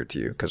sound familiar to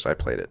you because I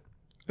played it.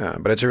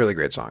 But it's a really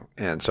great song.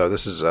 And so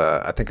this is,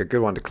 I think, a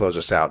good one to close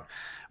us out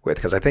with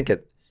because I think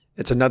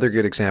it's another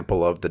good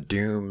example of the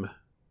doom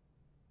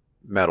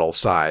metal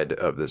side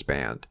of this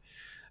band.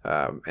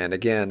 And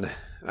again,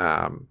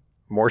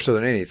 more so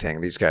than anything,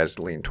 these guys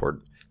lean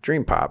toward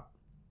dream pop.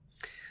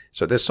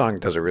 So this song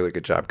does a really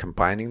good job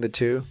combining the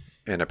two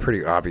in a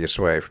pretty obvious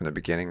way from the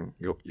beginning.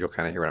 You'll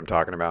kind of hear what I'm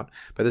talking about.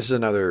 But this is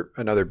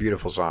another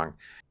beautiful song.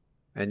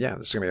 And yeah,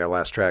 this is going to be our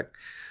last track.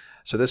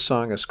 So this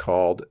song is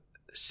called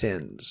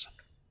Sins.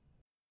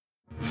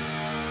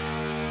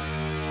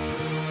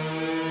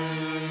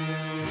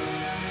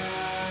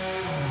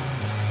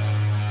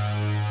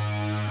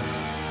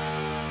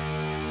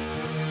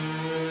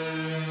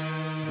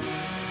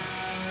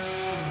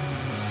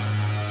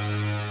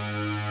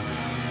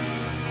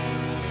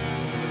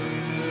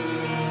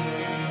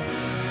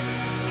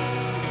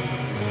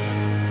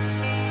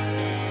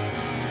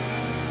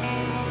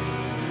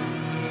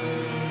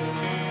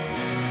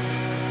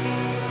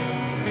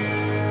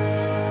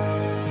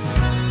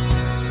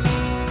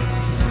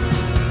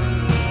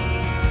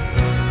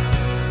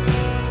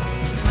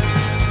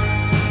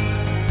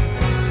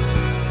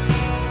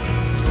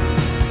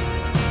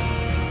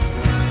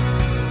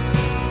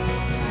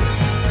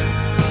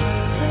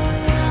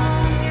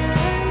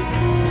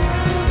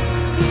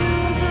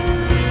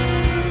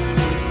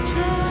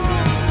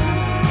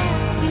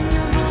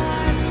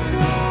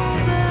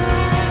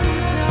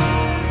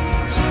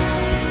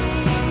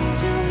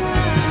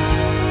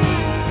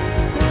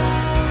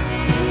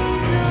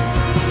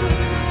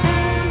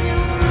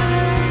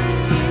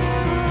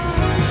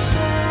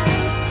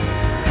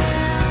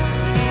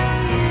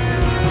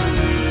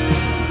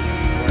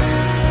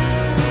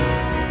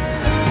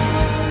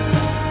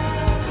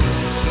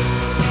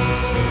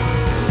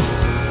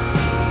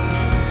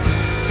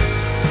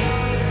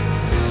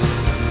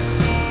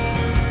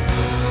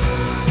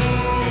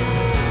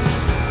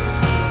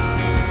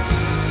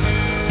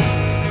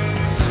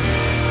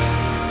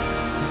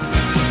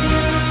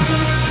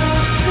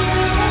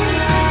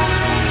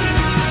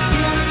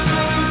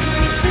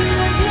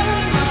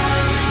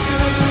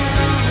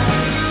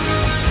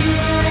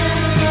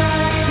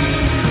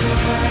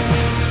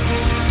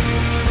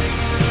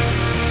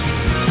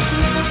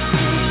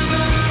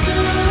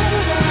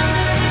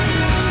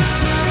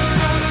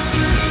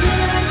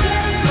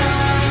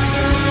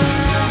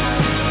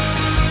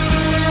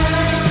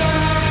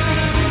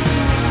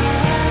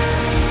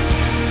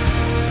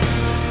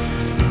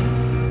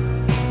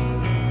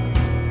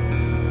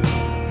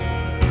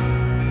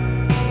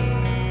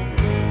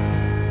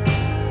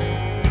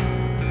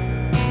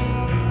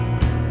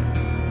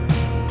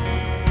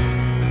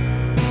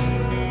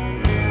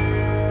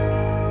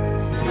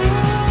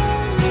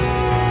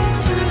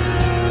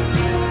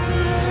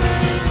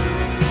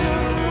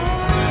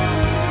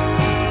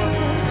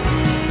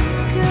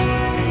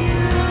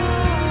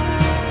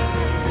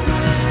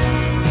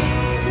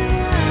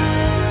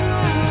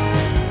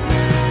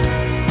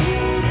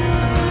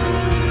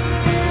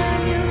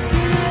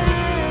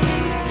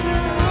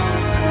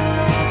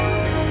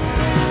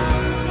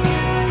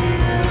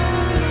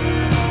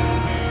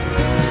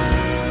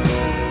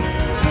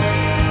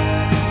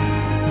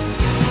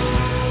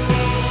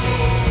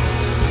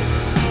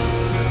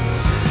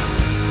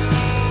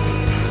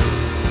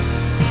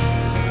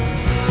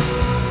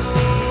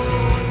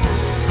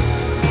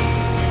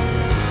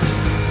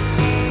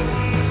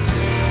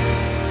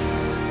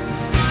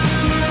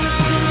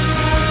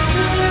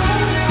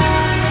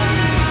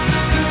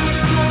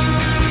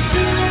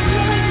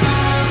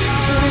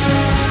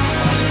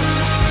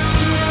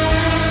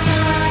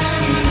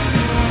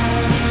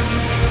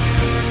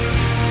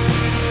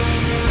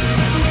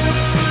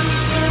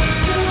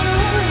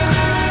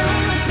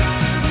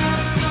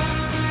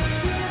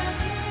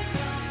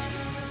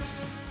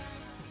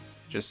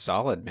 Just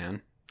solid,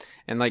 man.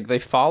 And like they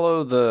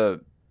follow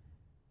the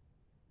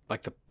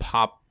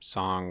pop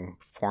song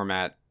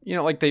format, you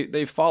know, like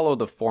they follow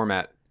the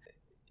format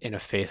in a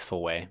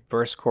faithful way.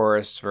 Verse,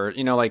 chorus, verse,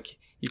 you know, like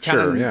you kind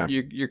of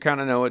you kind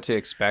of know what to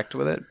expect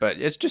with it, but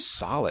it's just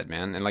solid,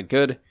 man. And like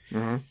good,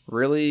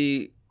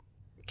 really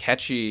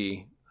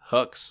catchy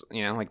hooks,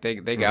 you know, like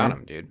they got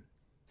them, dude.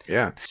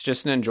 Yeah. It's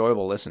just an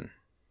enjoyable listen.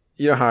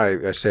 You know how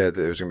I said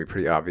that it was going to be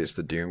pretty obvious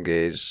the doom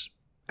gaze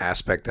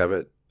aspect of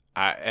it?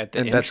 At the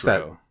and intro. That's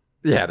that,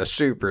 yeah, the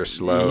super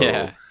slow.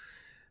 Yeah.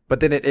 But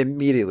then it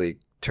immediately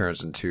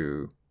turns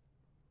into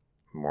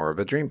more of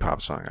a dream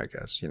pop song, I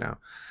guess, you know.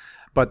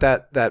 But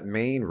that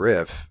main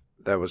riff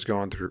that was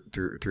going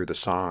through the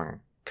song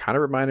kind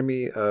of reminded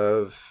me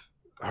of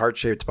Heart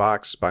Shaped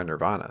Box by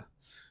Nirvana.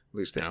 At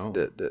least No.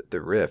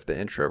 the riff, the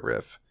intro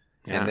riff.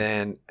 Yeah. And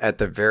then at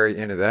the very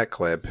end of that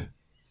clip,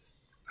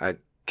 I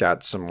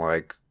got some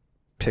like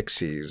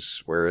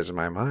Pixies, Where Is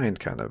My Mind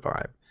kind of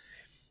vibe.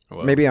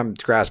 Whoa. Maybe I'm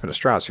grasping at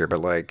straws here,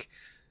 but like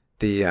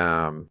the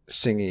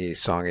singy,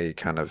 songy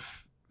kind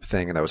of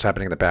thing that was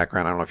happening in the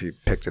background. I don't know if you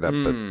picked it up,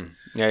 but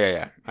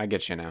Yeah. I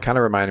get you now. kind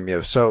of reminded me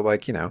of, so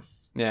like, you know,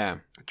 Yeah.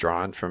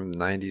 drawn from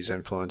 90s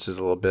influences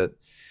a little bit.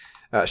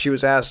 She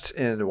was asked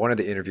in one of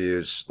the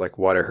interviews, like,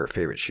 what are her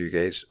favorite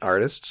shoegaze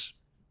artists?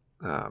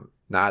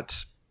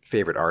 Not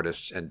favorite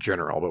artists in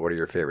general, but what are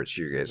your favorite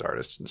shoegaze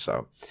artists? And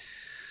so,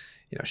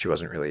 you know, she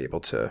wasn't really able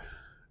to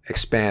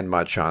expand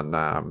much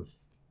on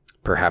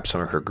perhaps some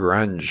of her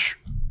grunge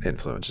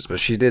influences, but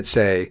she did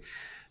say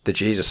the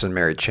Jesus and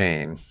Mary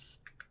Chain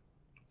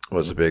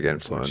was a big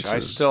influence. Which I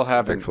still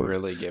haven't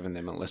really given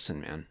them a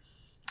listen, man.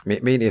 Me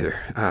neither.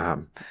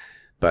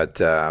 But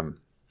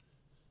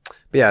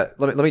yeah,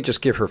 let me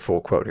just give her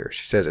full quote here.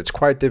 She says, "It's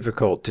quite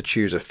difficult to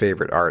choose a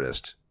favorite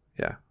artist."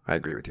 Yeah, I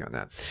agree with you on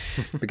that.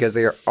 Because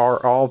they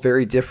are all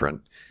very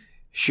different.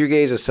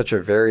 Shoegaze is such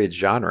a varied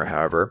genre,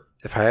 however.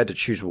 If I had to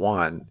choose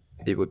one,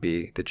 it would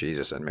be the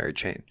Jesus and Mary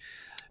Chain.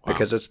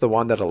 Because it's the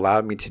one that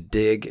allowed me to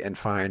dig and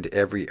find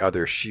every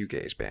other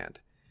shoegaze band.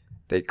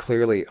 They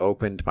clearly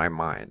opened my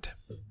mind.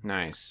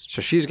 Nice.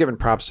 So she's given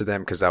props to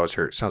them because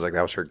sounds like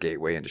that was her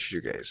gateway into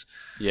shoegaze.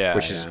 Yeah.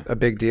 Which is a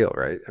big deal,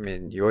 right? I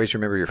mean, you always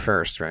remember your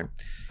first, right?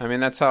 I mean,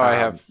 that's how I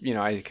have,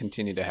 I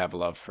continue to have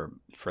love for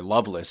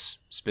Loveless,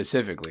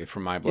 specifically for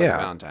My Bloody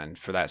Valentine,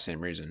 for that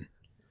same reason.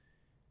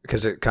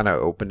 Because it kind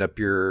of opened up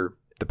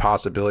the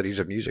possibilities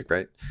of music,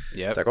 right?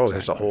 Yeah. It's like, oh,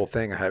 there's a whole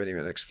thing I haven't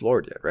even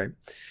explored yet, right?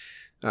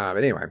 But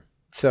anyway,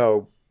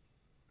 so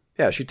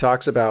yeah, she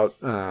talks about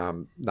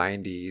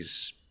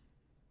 90s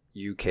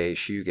UK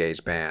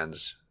shoegaze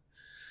bands.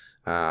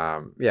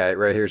 Yeah,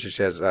 right here she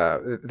says,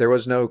 there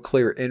was no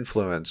clear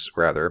influence,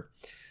 rather.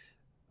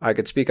 I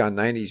could speak on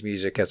 90s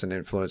music as an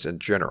influence in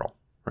general,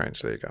 right?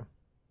 So there you go.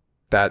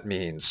 That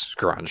means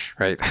grunge,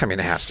 right? I mean,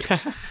 it has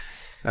to.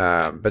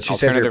 But she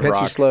says here,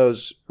 Pincy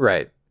Slow's,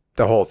 right,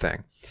 the whole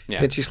thing.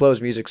 Yeah. Pincy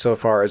Slow's music so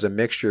far is a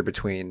mixture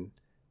between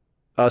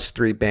us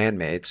three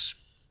bandmates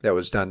that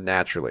was done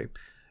naturally.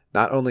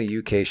 Not only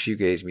UK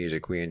shoegaze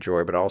music we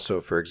enjoy, but also,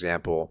 for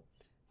example,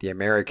 the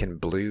American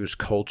blues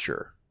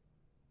culture,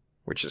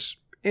 which is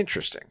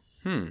interesting.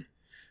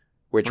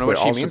 Which would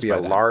also be a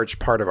large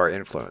part of our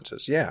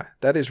influences. Yeah,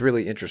 that is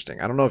really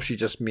interesting. I don't know if she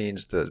just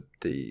means the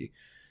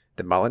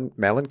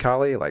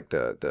melancholy, like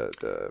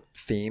the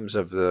themes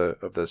of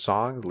the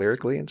song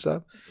lyrically and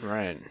stuff.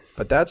 Right.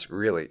 But that's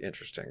really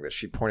interesting that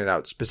she pointed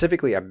out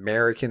specifically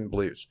American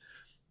blues.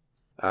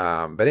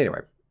 But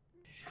anyway,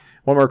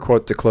 one more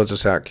quote to close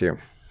us out, Q.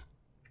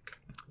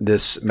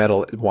 This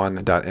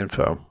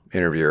Metal1.info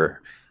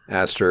interviewer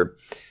asked her,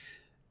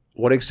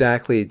 what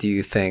exactly do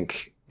you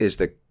think is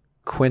the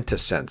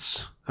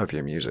quintessence of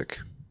your music?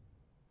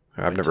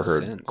 I've never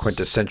heard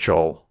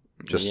quintessential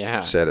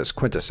said as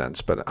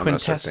quintessence, but I'm going to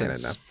start saying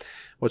it now.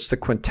 What's the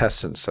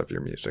quintessence of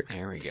your music?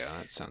 There we go.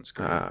 That sounds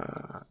great.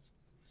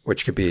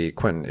 Which could be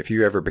Quinn. If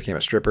you ever became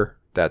a stripper,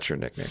 that's your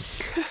nickname.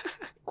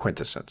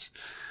 Quintessence.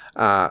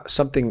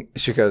 Something,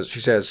 she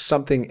says,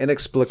 something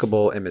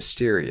inexplicable and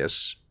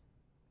mysterious,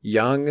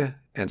 young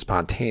and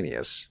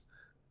spontaneous,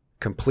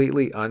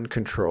 completely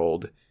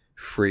uncontrolled,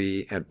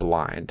 free and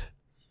blind.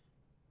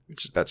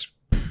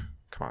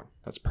 Come on,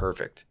 that's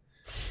perfect.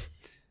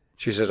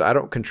 She says, I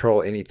don't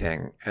control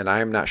anything, and I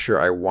am not sure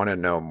I want to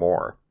know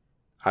more.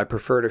 I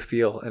prefer to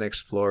feel and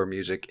explore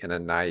music in a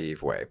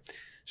naive way.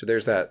 So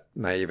there's that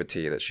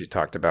naivety that she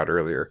talked about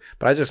earlier.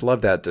 But I just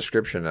love that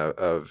description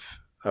of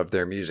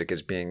their music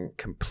as being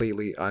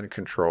completely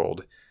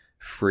uncontrolled,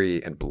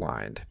 free, and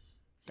blind.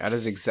 That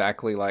is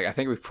exactly like, I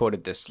think we've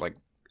quoted this like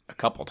a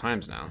couple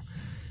times now.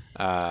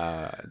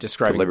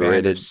 Describing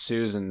Band of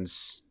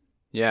Susan's,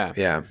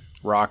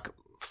 rock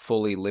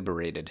fully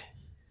liberated.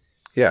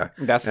 Yeah,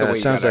 that's the way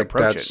you gotta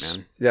approach it,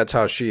 man. That's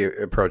how she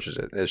approaches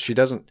it. She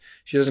doesn't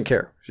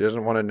care. She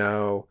doesn't want to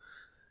know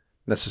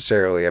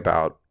necessarily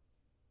about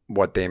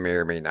what they may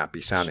or may not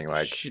be sounding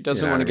like. She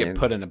doesn't want to get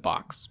put in a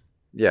box.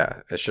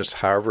 Yeah, it's just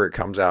however it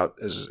comes out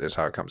is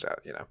how it comes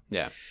out.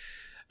 Yeah.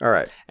 All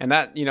right, and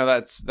that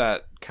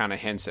that kind of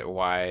hints at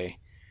why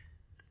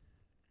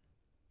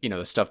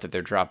the stuff that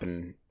they're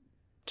dropping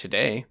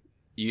today.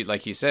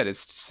 Like you said,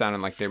 it's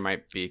sounding like they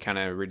might be kind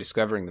of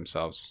rediscovering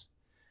themselves.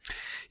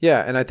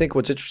 Yeah, and I think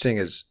what's interesting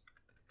is,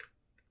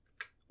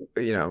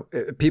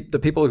 the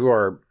people who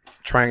are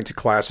trying to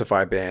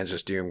classify bands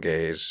as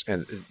doomgaze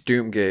and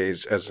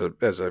doomgaze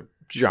as a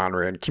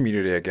genre and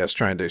community, I guess,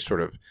 trying to sort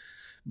of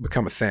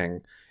become a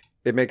thing.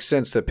 It makes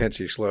sense that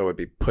Pincy Slow would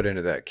be put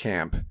into that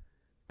camp,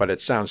 but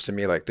it sounds to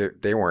me like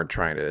they weren't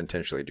trying to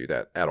intentionally do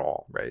that at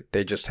all, right?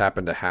 They just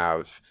happen to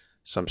have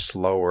some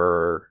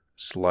slower,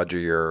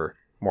 sludgier,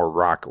 more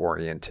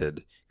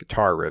rock-oriented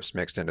guitar riffs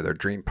mixed into their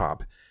dream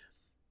pop,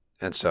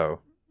 and so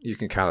you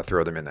can kind of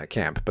throw them in that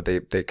camp, but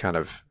they kind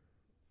of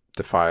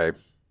defy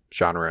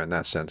genre in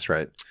that sense,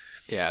 right?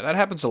 Yeah, that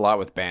happens a lot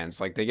with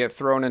bands. Like they get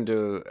thrown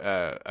into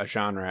a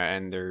genre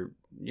and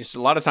a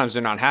lot of times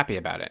they're not happy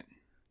about it.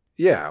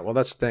 Yeah, well,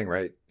 that's the thing,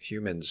 right?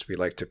 Humans, we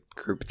like to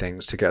group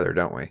things together,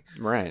 don't we?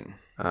 Right.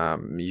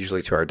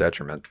 Usually to our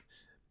detriment.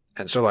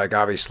 And so, like,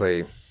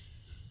 obviously,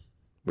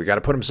 we got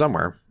to put them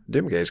somewhere.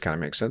 Doomgaze kind of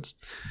makes sense.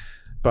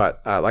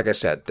 But like I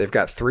said, they've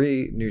got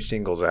 3 new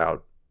singles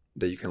out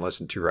that you can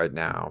listen to right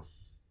now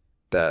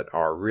that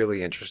are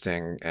really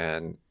interesting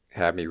and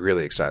have me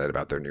really excited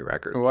about their new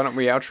record. Why don't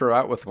we outro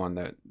out with one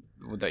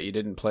that you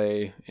didn't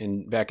play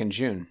back in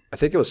June? I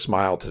think it was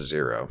Smile to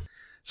Zero.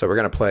 So we're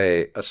going to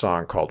play a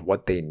song called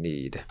What They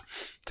Need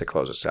to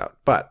close us out.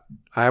 But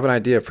I have an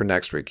idea for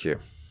next week, Hugh.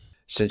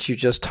 Since you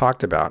just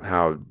talked about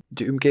how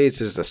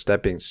Doomgaze is the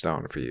stepping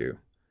stone for you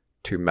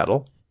to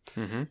metal,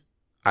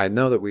 I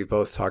know that we've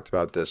both talked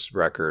about this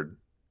record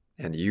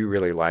and you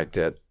really liked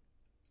it.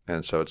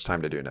 And so it's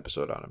time to do an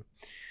episode on them.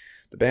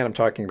 The band I'm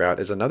talking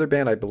about is another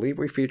band I believe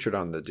we featured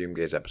on the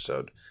Doomgaze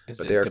episode.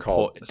 But they are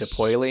called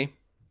Depoily?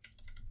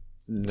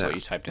 No. That's what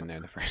you typed in there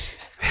the first.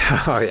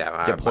 Oh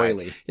yeah,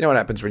 Depoily. You know what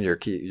happens when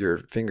your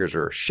fingers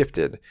are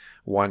shifted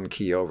one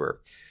key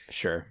over?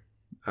 Sure.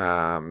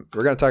 We're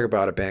going to talk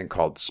about a band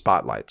called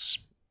Spotlights,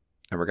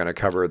 and we're going to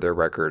cover their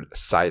record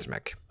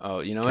Seismic. Oh,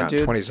 you know what, dude?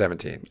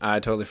 2017. I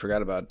totally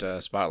forgot about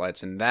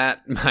Spotlights, and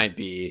that might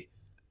be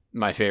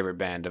my favorite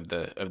band of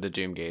the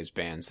Doomgaze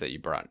bands that you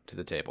brought to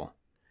the table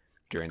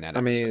during that episode.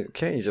 I mean,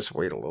 can't you just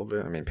wait a little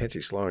bit? I mean,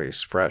 Pincy Slow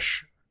is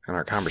fresh in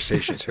our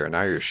conversations here.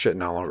 Now you're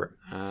shitting all over it.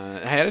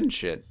 I didn't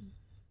shit.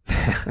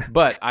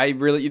 But I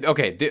really...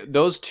 Okay,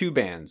 those 2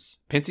 bands,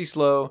 Pincy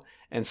Slow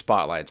and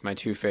Spotlights, my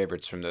 2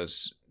 favorites from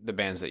the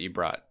bands that you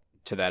brought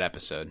to that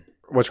episode.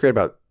 What's great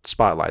about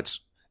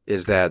Spotlights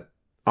is that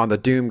on the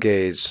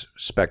Doomgaze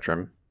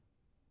spectrum,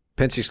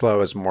 Pincy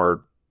Slow is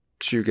more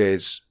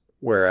shoegaze,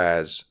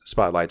 whereas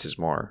Spotlights is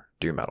more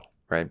doom metal,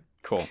 right?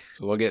 Cool.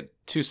 So we'll get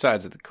 2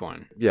 sides of the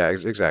coin. Yeah,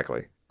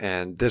 exactly.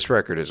 And this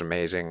record is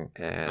amazing,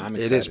 and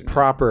it is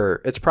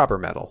proper. It's proper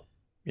metal.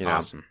 You know,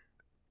 awesome.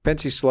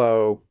 Pincy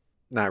Slow,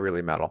 not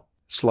really metal.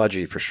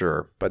 Sludgy for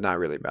sure, but not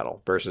really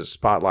metal. Versus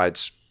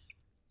Spotlights,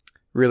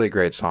 really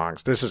great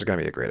songs. This is going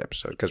to be a great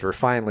episode because we're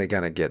finally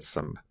going to get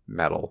some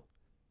metal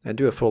and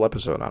do a full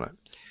episode on it.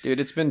 Dude,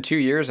 it's been 2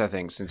 years, I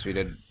think, since we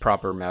did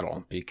proper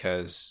metal,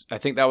 because I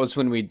think that was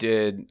when we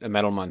did a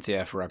metal month,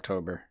 for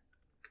October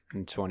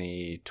in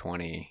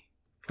 2020.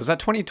 Was that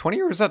 2020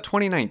 or was that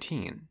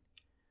 2019?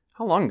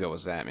 How long ago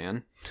was that,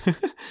 man?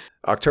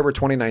 October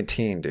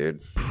 2019,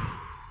 dude.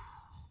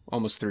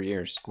 Almost 3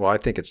 years. Well, I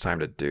think it's time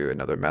to do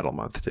another metal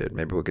month, dude.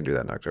 Maybe we can do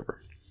that in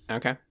October.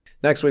 Okay.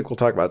 Next week, we'll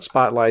talk about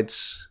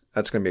Spotlights.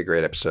 That's going to be a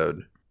great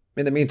episode.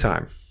 In the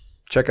meantime,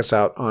 check us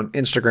out on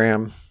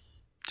Instagram.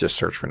 Just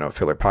search for No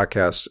Filler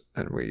Podcast,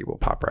 and we will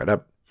pop right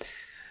up.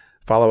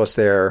 Follow us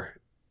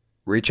there.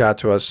 Reach out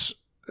to us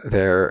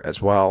there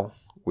as well.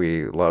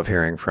 We love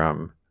hearing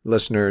from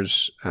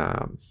listeners.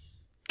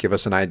 Give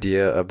us an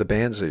idea of the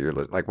bands that you're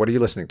like. What are you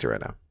listening to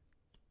right now?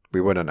 We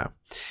want to know.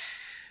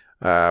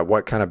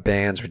 What kind of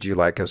bands would you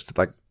like us to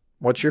like?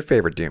 What's your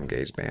favorite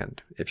Doomgaze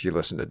band? If you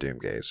listen to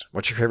Doomgaze,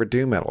 what's your favorite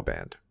doom metal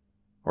band,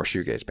 or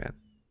shoegaze band,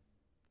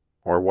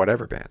 or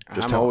whatever band?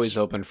 I'm always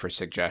open for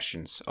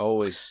suggestions.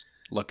 Always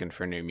looking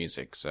for new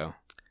music. So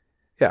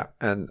yeah,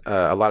 and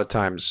a lot of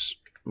times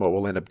what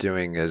we'll end up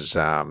doing is,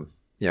 a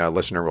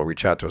listener will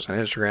reach out to us on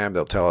Instagram.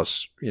 They'll tell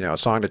us, a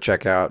song to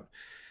check out,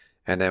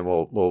 and then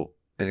we'll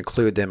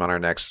include them on our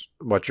next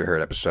What You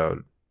Heard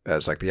episode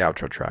as like the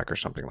outro track or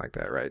something like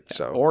that, right? Yeah.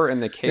 So, or in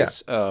the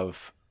case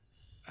of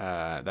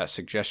that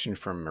suggestion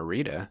from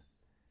Marita,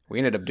 we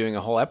ended up doing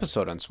a whole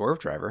episode on Swerve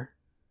Driver.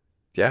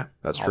 Yeah,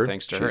 that's all true.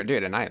 Thanks to her,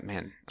 dude. And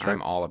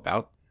I'm all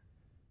about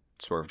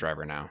Swerve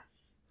Driver now.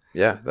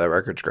 Yeah, that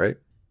record's great.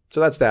 So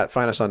that's that.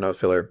 Find us on No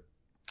Filler.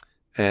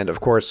 And of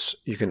course,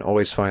 you can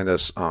always find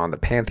us on the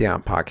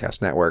Pantheon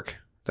Podcast Network.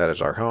 That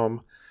is our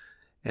home,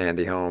 and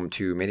the home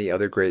to many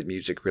other great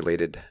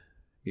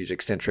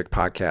music-centric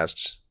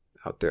podcasts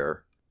out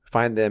there.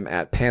 Find them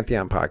at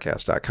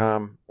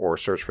pantheonpodcast.com or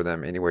search for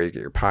them anywhere you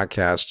get your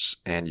podcasts,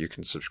 and you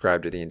can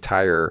subscribe to the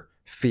entire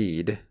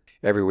feed.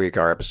 Every week,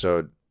 our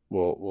episode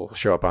will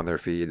show up on their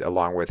feed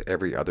along with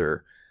every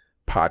other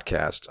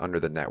podcast under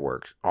the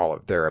network, all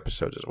of their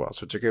episodes as well.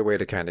 So it's a good way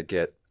to kind of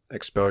get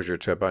exposure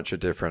to a bunch of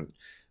different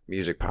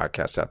music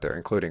podcasts out there,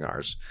 including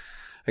ours.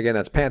 Again,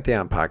 that's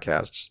Pantheon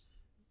Podcasts.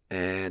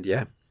 And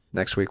yeah,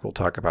 next week we'll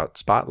talk about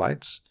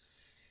Spotlights.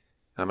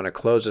 I'm going to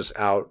close this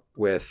out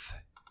with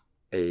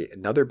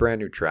another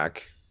brand new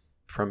track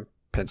from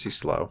Pincy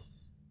Slow.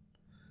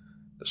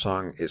 The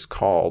song is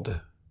called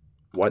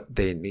What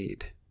They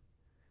Need.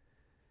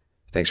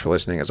 Thanks for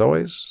listening as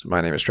always.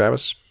 My name is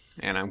Travis.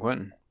 And I'm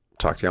Quentin.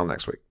 Talk to y'all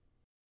next week.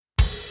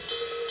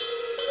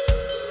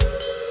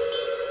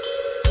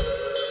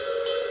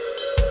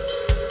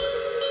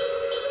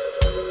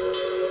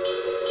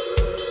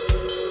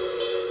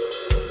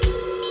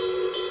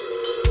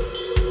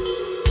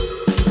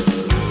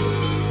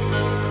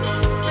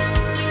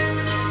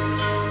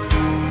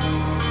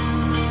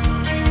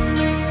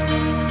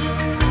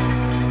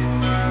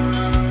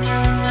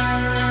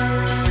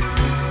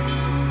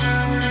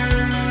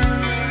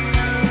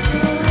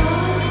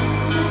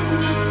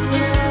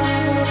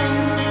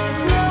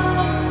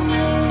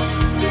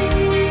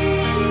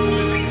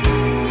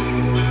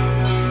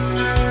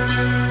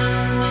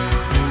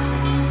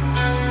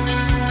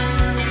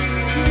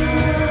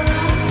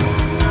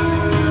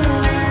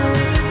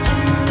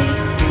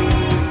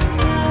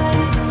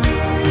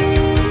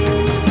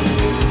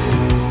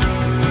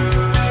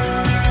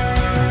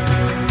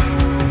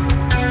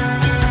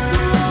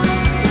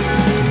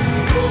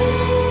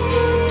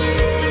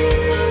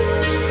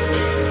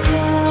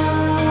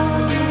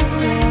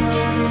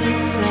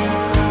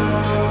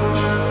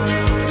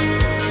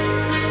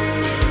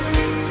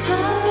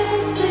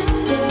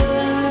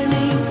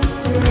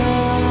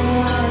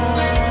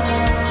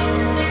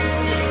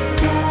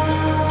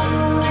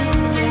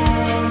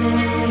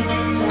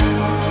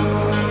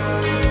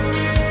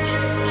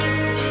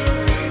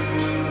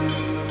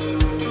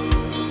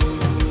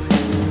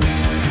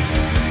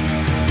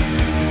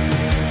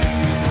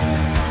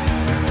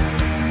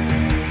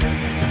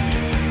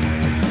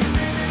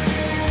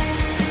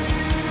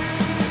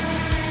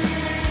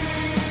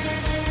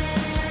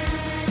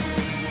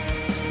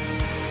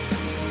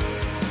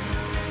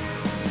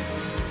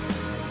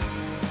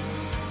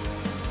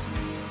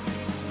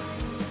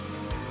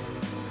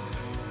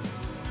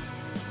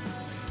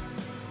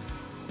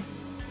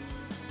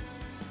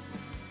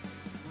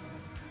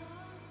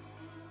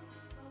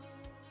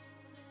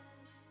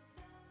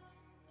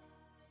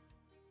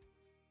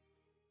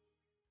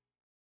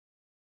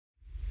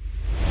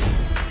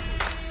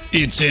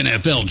 It's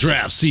NFL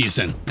draft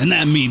season, and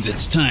that means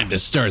it's time to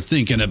start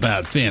thinking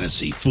about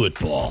fantasy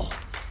football.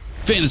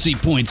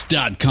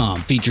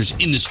 FantasyPoints.com features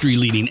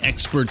industry-leading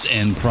experts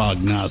and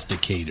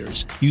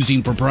prognosticators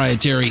using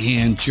proprietary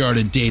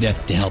hand-charted data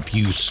to help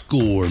you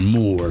score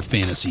more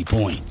fantasy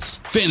points.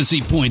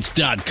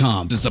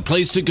 FantasyPoints.com is the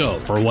place to go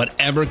for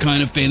whatever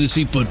kind of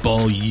fantasy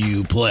football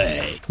you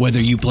play. Whether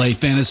you play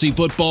fantasy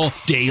football,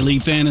 daily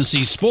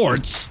fantasy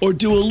sports, or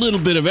do a little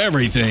bit of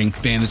everything,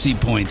 Fantasy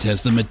Points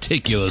has the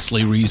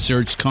meticulously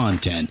researched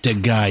content to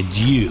guide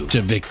you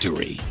to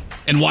victory.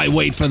 And why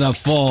wait for the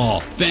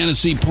fall?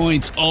 Fantasy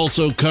Points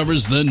also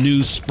covers the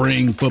new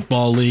spring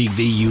football league,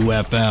 the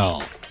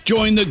UFL.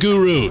 Join the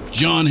guru,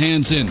 John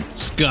Hansen,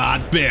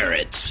 Scott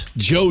Barrett,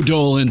 Joe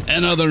Dolan,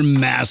 and other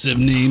massive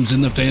names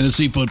in the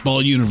fantasy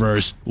football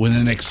universe with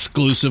an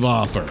exclusive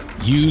offer.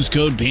 Use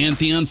code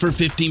Pantheon for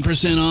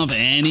 15% off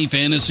any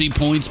Fantasy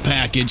Points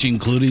package,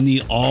 including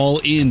the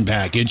all-in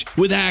package,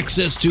 with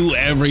access to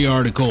every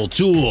article,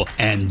 tool,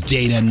 and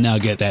data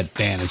nugget that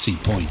Fantasy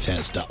Points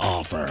has to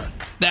offer.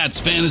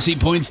 That's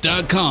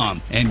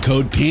FantasyPoints.com and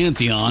code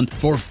Pantheon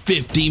for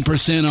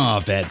 15%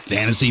 off at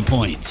Fantasy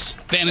Points.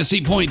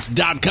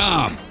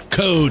 FantasyPoints.com,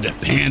 code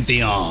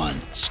Pantheon.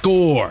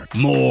 Score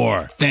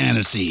more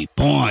fantasy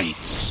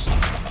points.